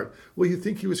Bonaparte." Well, you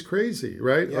think he was crazy,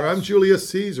 right? Yes. Or I'm Julius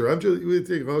Caesar. You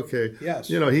think, okay, Yes.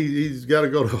 he's got to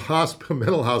go to a hospital,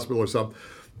 mental hospital or something.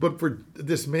 But for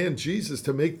this man Jesus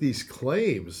to make these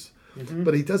claims,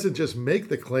 but he doesn't just make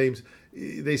the claims.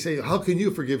 They say, "How can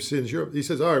you forgive sins?" He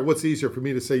says, "All right, what's easier for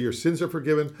me to say your sins are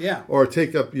forgiven, Yeah. or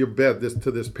take up your bed?"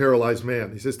 To this paralyzed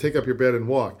man, he says, "Take up your bed and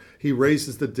walk." He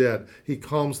raises the dead. He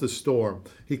calms the storm.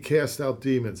 He casts out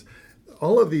demons.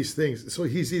 All of these things. So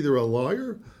he's either a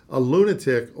liar, a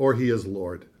lunatic, or he is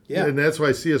Lord. Yeah. And that's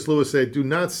why C.S. Lewis said, "Do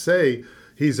not say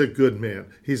he's a good man.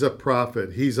 He's a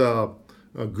prophet. He's a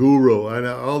guru and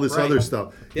all this Right. other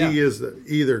stuff. Yeah. He is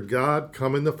either God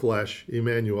come in the flesh,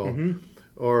 Emmanuel,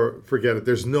 or forget it.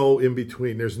 There's no in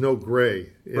between. There's no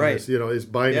gray in Right. this. It's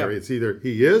binary. Yeah. It's either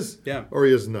he is Yeah. or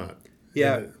he is not.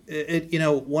 Yeah,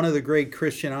 one of the great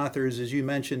Christian authors, as you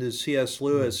mentioned, is C.S.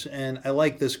 Lewis, and I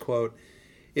like this quote: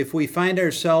 "If we find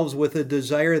ourselves with a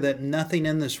desire that nothing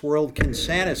in this world can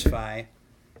satisfy,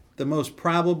 the most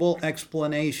probable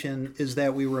explanation is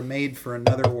that we were made for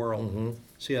another world."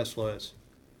 C.S. Lewis,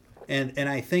 and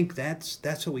I think that's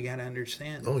what we got to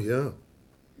understand. Oh yeah.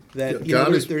 That Yeah,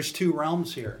 God is- there's two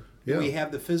realms here. Yeah. We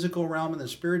have the physical realm and the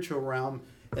spiritual realm,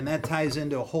 and that ties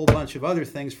into a whole bunch of other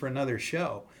things for another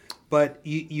show. But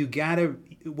you gotta,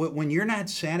 when you're not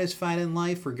satisfied in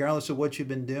life, regardless of what you've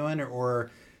been doing or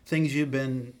things you've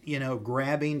been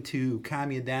grabbing to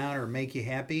calm you down or make you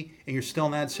happy, and you're still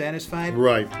not satisfied,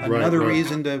 Right, another right.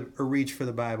 reason to reach for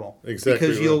the Bible. Exactly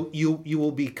Because right. you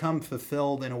will become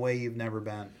fulfilled in a way you've never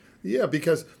been. Yeah,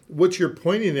 because what you're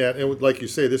pointing at, and like you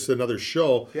say, this is another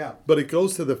show. Yeah. But it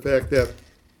goes to the fact that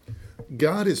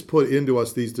God has put into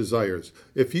us these desires.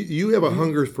 If you have a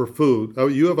hunger for food,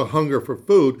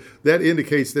 that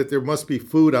indicates that there must be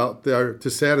food out there to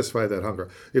satisfy that hunger.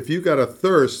 If you got a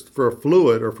thirst for a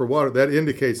fluid or for water, that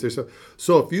indicates there's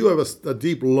so if you have a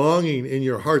deep longing in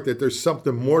your heart that there's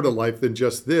something more to life than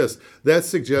just this, that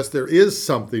suggests there is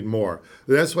something more.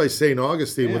 That's why St.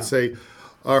 Augustine would say,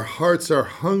 "Our hearts are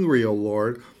hungry, O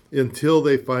Lord, until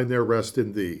they find their rest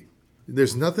in Thee."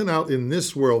 There's nothing out in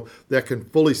this world that can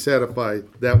fully satisfy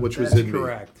that which was That's in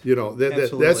correct. me.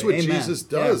 That's what Amen. Jesus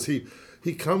does. Yeah.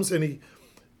 He comes and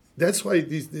that's why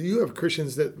you have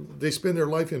Christians that they spend their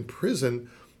life in prison,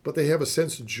 but they have a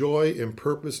sense of joy and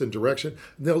purpose and direction.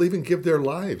 And they'll even give their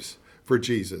lives for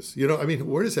Jesus.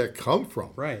 Where does that come from?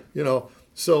 Right.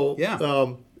 So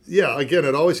Yeah. Again,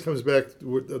 it always comes back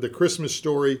to the Christmas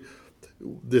story,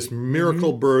 this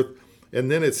miracle birth,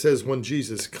 and then it says when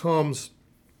Jesus comes,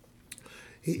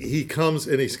 he comes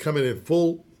and he's coming in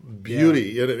full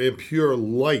beauty and in pure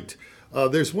light.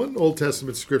 There's one Old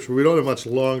Testament scripture. We don't have much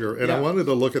longer, and I wanted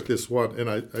to look at this one, and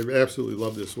I absolutely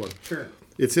love this one. Sure.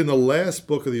 It's in the last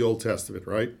book of the Old Testament,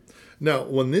 right? Now,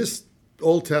 when this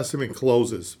Old Testament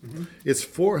closes, it's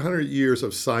 400 years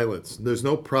of silence. There's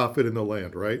no prophet in the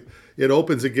land, right? It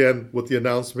opens again with the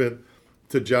announcement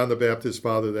to John the Baptist's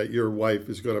father that your wife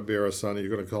is going to bear a son and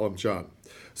you're going to call him John.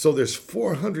 So there's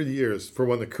 400 years from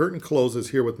when the curtain closes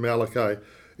here with Malachi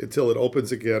until it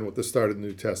opens again with the start of the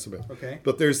New Testament. Okay.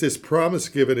 But there's this promise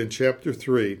given in chapter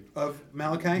 3 of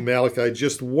Malachi. Malachi,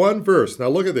 just one verse. Now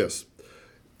look at this.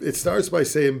 It starts by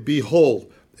saying,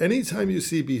 behold. Anytime you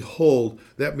see behold,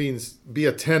 that means be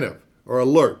attentive or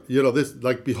alert. This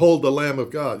like behold the Lamb of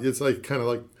God. It's like kind of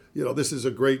like, this is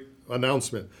a great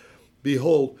announcement.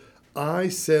 Behold, I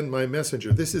send my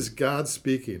messenger. This is God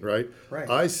speaking, right? Right.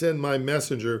 I send my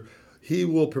messenger. He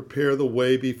will prepare the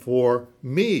way before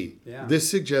me. Yeah. This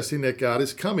suggesting that God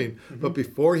is coming. But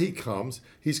before he comes,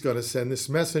 he's going to send this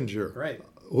messenger, Right.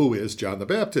 who is John the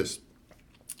Baptist.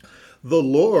 The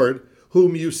Lord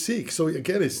whom you seek. So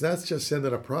again, it's not just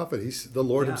sending a prophet. The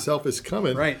Lord himself is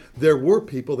coming. Right. There were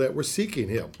people that were seeking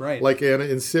him, Right. like Anna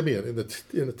and Simeon in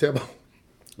the temple.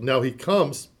 Now he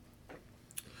comes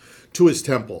to his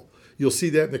temple. You'll see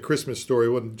that in the Christmas story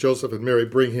when Joseph and Mary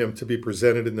bring him to be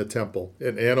presented in the temple.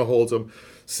 And Anna holds him.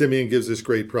 Simeon gives this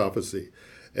great prophecy.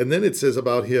 And then it says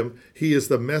about him, he is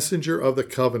the messenger of the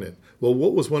covenant. Well,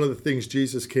 what was one of the things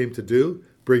Jesus came to do?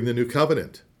 Bring the new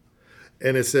covenant.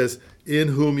 And it says, in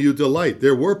whom you delight.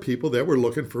 There were people that were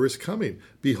looking for his coming.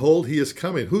 Behold, he is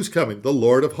coming. Who's coming? The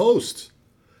Lord of hosts.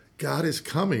 God is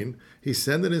coming. He's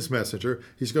sending his messenger.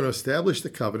 He's going to establish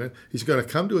the covenant. He's going to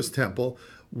come to his temple.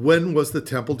 When was the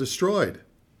temple destroyed?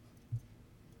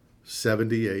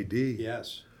 70 AD.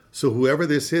 Yes. So whoever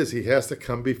this is, he has to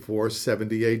come before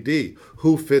 70 AD.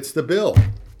 Who fits the bill?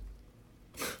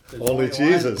 There's Only one.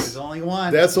 Jesus. There's only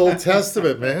one. That's Old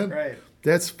Testament, man. Right.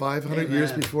 That's 500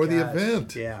 years Amen. before the Gosh.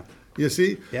 event. Yeah. You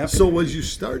see? Yep. So as you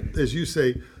start, as you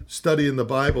say, studying the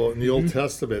Bible in the Old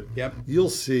Testament, Yep. you'll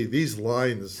see these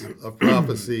lines of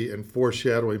prophecy and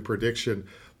foreshadowing, prediction.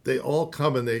 They all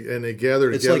come and they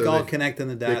gather It's together. like all They- connecting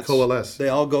the dots. They coalesce. They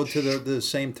all go to the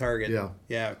same target. Yeah.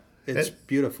 Yeah. It's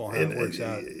beautiful how it works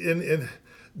out. And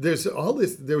there's all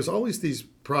this. There was always these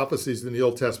prophecies in the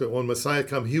Old Testament. When Messiah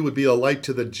come, he would be a light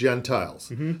to the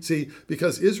Gentiles. See,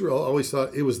 because Israel always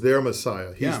thought it was their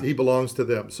Messiah. He belongs to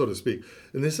them, so to speak.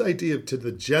 And this idea to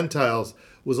the Gentiles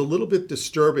was a little bit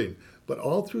disturbing. But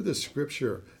all through the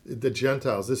Scripture, the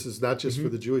Gentiles. This is not just for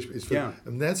the Jewish people.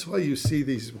 And that's why you see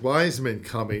these wise men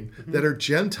coming that are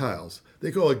Gentiles.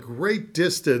 They go a great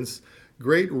distance,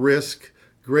 great risk,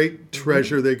 great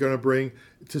treasure they're going to bring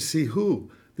to see who?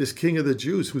 This King of the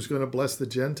Jews who's going to bless the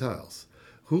Gentiles.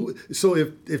 So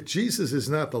if Jesus is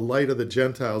not the light of the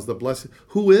Gentiles, the blessing,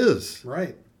 who is?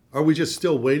 Right. Are we just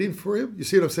still waiting for him? You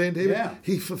see what I'm saying, David? Yeah.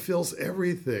 He fulfills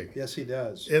everything. Yes, he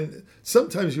does. And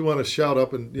sometimes you want to shout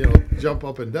up and jump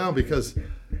up and down because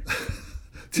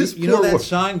you know that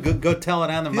song, go Tell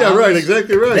It on the Mountains? Yeah, right,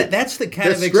 exactly right. That's the kind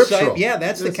That's of scriptural. excitement. Yeah,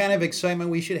 that's the kind of excitement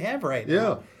we should have right now.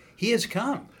 Yeah. He has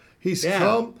come. He's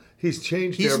come. He's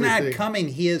changed everything. He's not coming.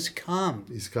 He has come.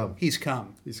 He's come. He's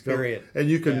come. He's come. Period. And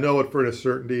you can know it for a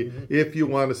certainty if you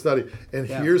want to study. And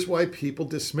Yeah. here's why people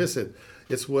dismiss it.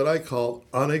 It's what I call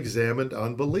unexamined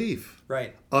unbelief.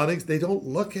 Right. They don't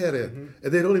look at it. And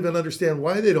they don't even understand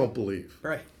why they don't believe.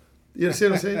 Right. You see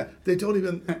what I'm saying? They don't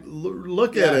even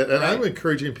look at it. And I'm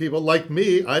encouraging people like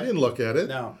me, I didn't look at it.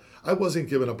 No. I wasn't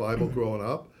given a Bible growing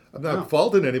up. I'm not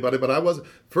faulting anybody, but I was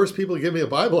first people to give me a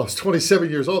Bible. I was 27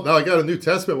 years old. Now I got a New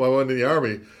Testament when I went in the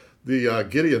Army. The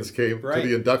Gideons came to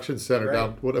the induction center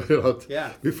down.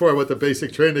 Before I went to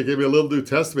basic training, they gave me a little New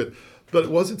Testament. But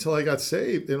it wasn't until I got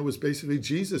saved, and it was basically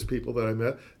Jesus people that I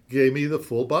met gave me the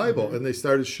full Bible, and they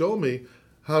started showing me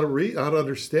how to read, how to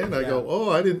understand. I go, oh,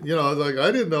 I didn't, I was like,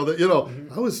 I didn't know that,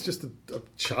 I was just a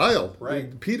child.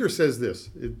 Right. Peter says this.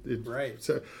 Right.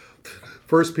 So,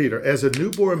 1 Peter, as a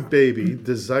newborn baby,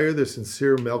 desire the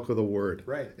sincere milk of the word.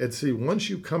 Right. And see, once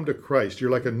you come to Christ,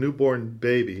 you're like a newborn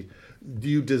baby. Do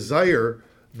you desire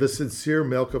the sincere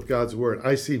milk of God's word?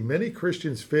 I see many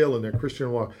Christians fail in their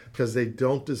Christian walk because they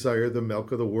don't desire the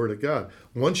milk of the word of God.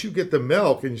 Once you get the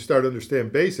milk and you start to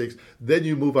understand basics, then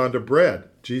you move on to bread.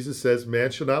 Jesus says,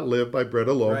 man shall not live by bread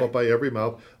alone, but by every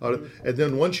mouth. And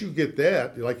then once you get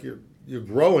that, like you're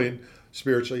growing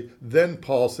spiritually, then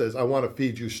Paul says, I want to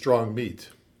feed you strong meat.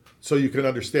 So you can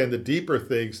understand the deeper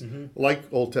things, like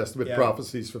Old Testament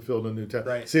prophecies fulfilled in the New Testament.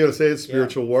 Right. See what I'm saying? It's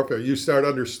spiritual warfare. You start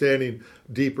understanding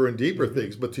deeper and deeper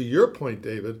things. But to your point,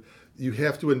 David, you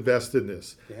have to invest in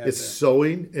this. It's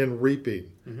sowing and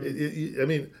reaping. I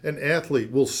mean, an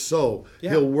athlete will sow.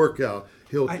 Yeah. He'll work out.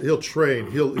 He'll train.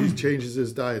 He changes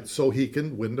his diet so he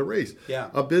can win the race.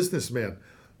 Yeah. A businessman,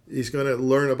 he's going to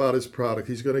learn about his product.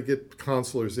 He's going to get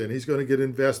counselors in. He's going to get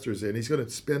investors in. He's going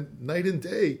to spend night and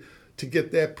day to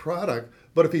get that product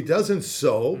But if he doesn't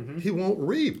sow, he won't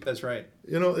reap. That's right.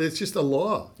 It's just a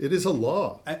law. It is a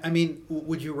law. I mean,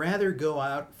 would you rather go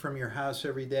out from your house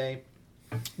every day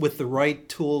with the right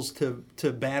tools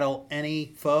to battle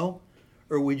any foe?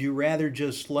 Or would you rather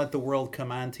just let the world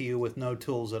come onto you with no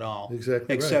tools at all?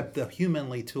 Exactly except the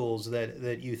humanly tools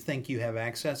that you think you have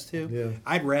access to? Yeah.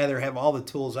 I'd rather have all the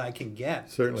tools I can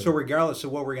get. Certainly. So regardless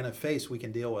of what we're going to face, we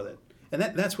can deal with it. And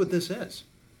that's what this is.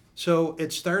 So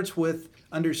it starts with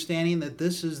understanding that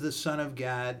this is the Son of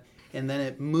God, and then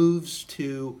it moves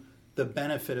to the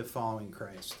benefit of following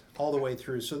Christ all the way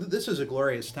through. So this is a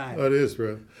glorious time. It is,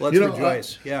 bro. Let's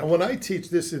rejoice. When I teach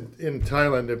this in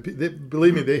Thailand,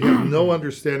 believe me, they have no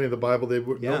understanding of the Bible. They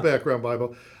have no background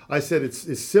Bible. I said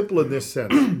it's simple in this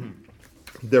sense.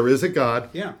 There is a God,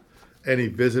 and he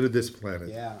visited this planet.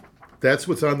 Yeah. That's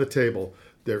what's on the table.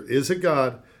 There is a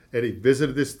God, and he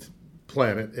visited this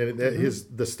planet, and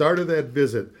the start of that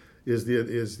visit is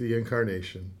the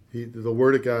incarnation. The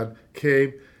Word of God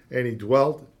came, and he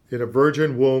dwelt in a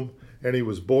virgin womb, and he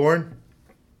was born,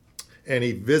 and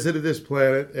he visited this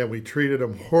planet, and we treated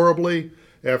him horribly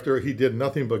after he did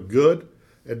nothing but good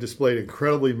and displayed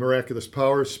incredibly miraculous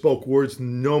power, spoke words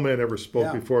no man ever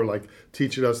spoke before, like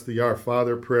teaching us the Our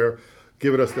Father prayer,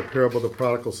 giving us the parable of the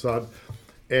prodigal son.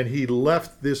 And he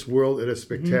left this world in a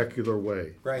spectacular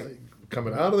way. Right.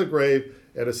 Coming out of the grave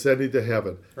and ascending to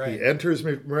heaven. Right. He enters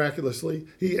miraculously.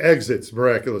 He exits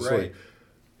miraculously. Right.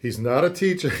 He's not a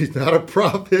teacher. He's not a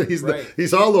prophet.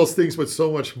 He's all those things, but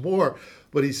so much more.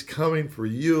 But he's coming for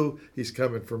you. He's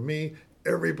coming for me.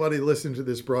 Everybody listening to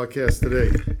this broadcast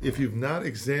today, if you've not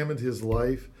examined his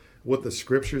life, what the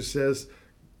scripture says,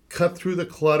 cut through the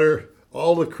clutter,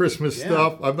 all the Christmas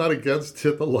stuff. I'm not against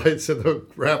it, the lights and the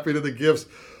wrapping of the gifts.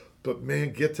 But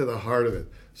man, get to the heart of it.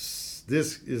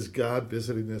 This is God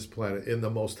visiting this planet in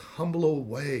the most humble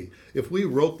way. If we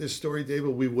wrote this story, David,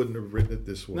 we wouldn't have written it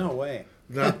this way. No way.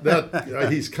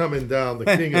 He's coming down,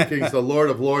 the King of Kings, the Lord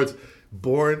of Lords,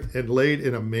 born and laid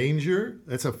in a manger.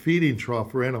 That's a feeding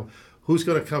trough for animals. Who's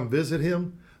going to come visit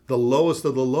him? The lowest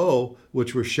of the low,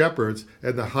 which were shepherds,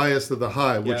 and the highest of the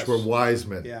high, which were wise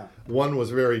men. Yeah. One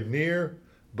was very near,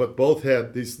 but both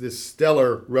had this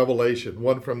stellar revelation,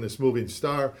 one from this moving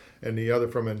star and the other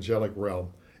from angelic realm.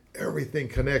 Everything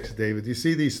connects, David. You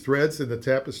see these threads in the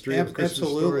tapestry of Christmas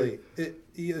story?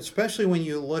 Absolutely. Especially when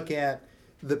you look at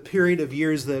the period of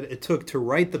years that it took to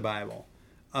write the Bible.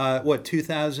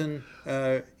 2,000,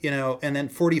 and then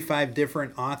 45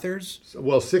 different authors?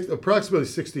 Well, approximately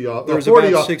 60 authors. There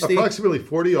was about 60? Approximately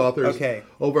 40 authors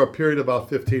over a period of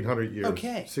about 1,500 years.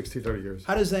 Okay. 1,600 years.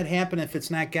 How does that happen if it's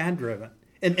not God-driven?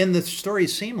 And the story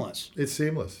is seamless. It's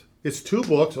seamless. It's two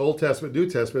books, Old Testament, New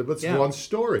Testament, but it's one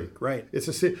story. Right. It's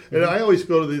and I always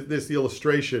go to the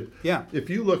illustration. Yeah. If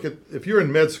you're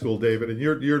in med school, David, and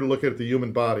you're looking at the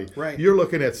human body, right. You're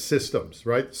looking at systems,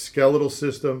 right? Skeletal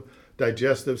system,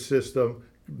 digestive system,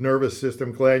 nervous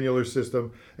system, glandular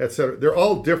system, etc. They're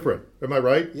all different. Am I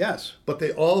right? Yes. But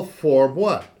they all form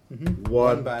what?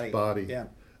 One body. Yeah.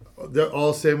 They're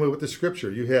all the same way with the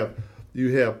scripture. You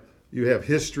have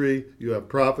history, you have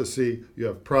prophecy, you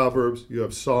have proverbs, you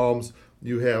have psalms,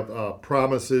 you have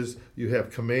promises, you have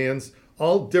commands,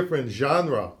 all different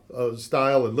genre of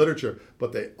style and literature,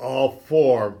 but they all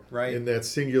form in that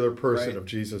singular person of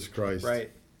Jesus Christ. Right.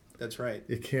 That's right.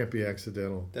 It can't be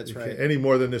accidental. That's right. Any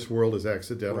more than this world is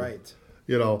accidental. Right.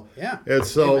 Yeah. And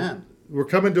so Amen. We're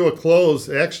coming to a close.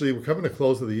 Actually, we're coming to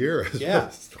close of the year. Yeah.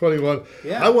 It's 21.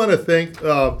 Yeah. I want to thank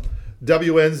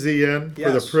WNZN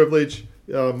for the privilege.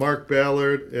 Mark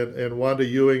Ballard and Wanda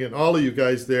Ewing and all of you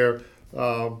guys there.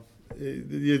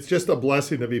 It's just a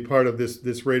blessing to be part of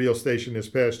this radio station this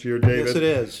past year, David. Yes, it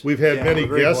is. We've had many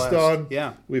guests on.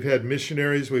 Yeah. We've had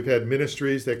missionaries. We've had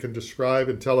ministries that can describe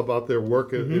and tell about their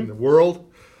work in the world.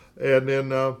 And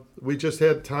then we just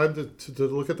had time to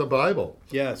look at the Bible.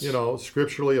 Yes.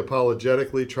 Scripturally,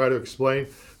 apologetically, try to explain.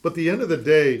 But at the end of the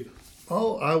day,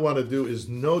 all I want to do is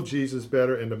know Jesus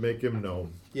better and to make him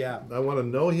known. Yeah. I want to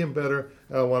know him better,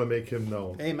 and I want to make him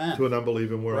known. Amen. To an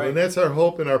unbelieving world. Right. And that's our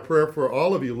hope and our prayer for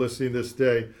all of you listening this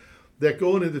day, that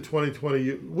going into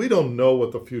 2020, we don't know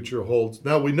what the future holds.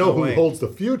 Now, we know who holds the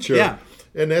future. Yeah.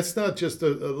 And that's not just a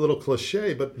little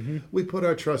cliche, but we put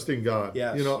our trust in God.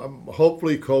 Yes.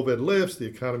 Hopefully COVID lifts, the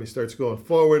economy starts going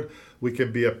forward, we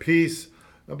can be at peace,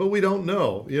 but we don't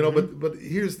know. But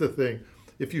here's the thing.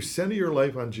 If you center your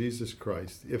life on Jesus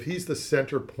Christ, if he's the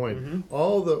center point,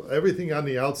 everything on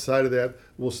the outside of that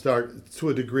will start, to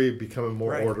a degree, becoming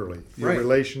more orderly. Your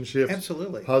relationships,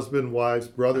 absolutely, husband, wives,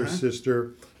 brother,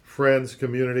 sister, friends,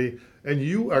 community, and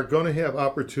you are going to have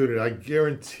opportunity. I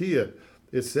guarantee it.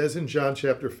 It says in John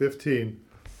chapter 15,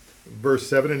 verse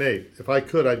 7 and 8. If I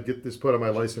could, I'd get this put on my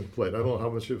license plate. I don't know how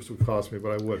much this would cost me,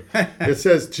 but I would. It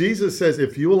says, Jesus says,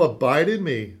 if you will abide in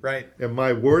me, Right. and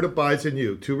my word abides in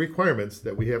you, 2 requirements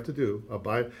that we have to do,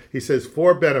 abide. He says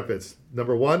 4 benefits.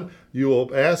 Number 1, you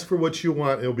will ask for what you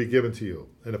want and it will be given to you,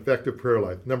 an effective prayer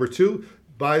life. Number 2,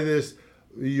 by this,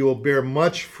 you will bear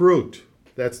much fruit.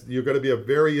 You're going to be a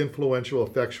very influential,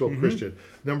 effectual Christian.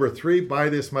 Number 3, by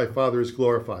this my Father is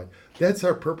glorified. That's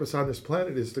our purpose on this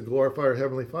planet, is to glorify our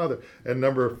Heavenly Father. And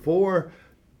number 4,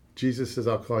 Jesus says,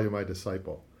 I'll call you my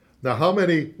disciple. Now, how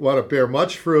many want to bear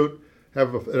much fruit,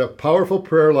 have a powerful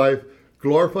prayer life,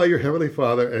 glorify your Heavenly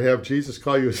Father, and have Jesus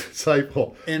call you his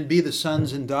disciple? And be the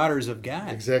sons and daughters of God.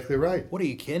 Exactly right. What, are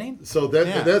you kidding? So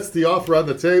that's the offer on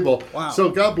the table. Wow.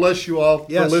 So God bless you all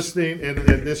for Yes. listening in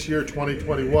this year,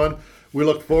 2021. We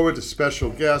look forward to special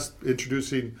guests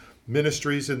introducing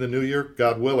ministries in the new year,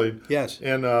 God willing. Yes.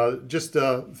 And just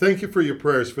thank you for your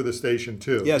prayers for the station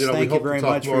too. Yes, we thank you hope very to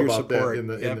talk much more for your about support.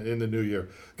 that Yep. in the new year.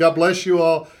 God bless you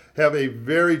all. Have a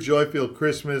very joy-filled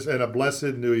Christmas and a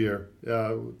blessed new year.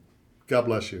 God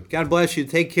bless you. God bless you.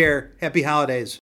 Take care. Happy holidays.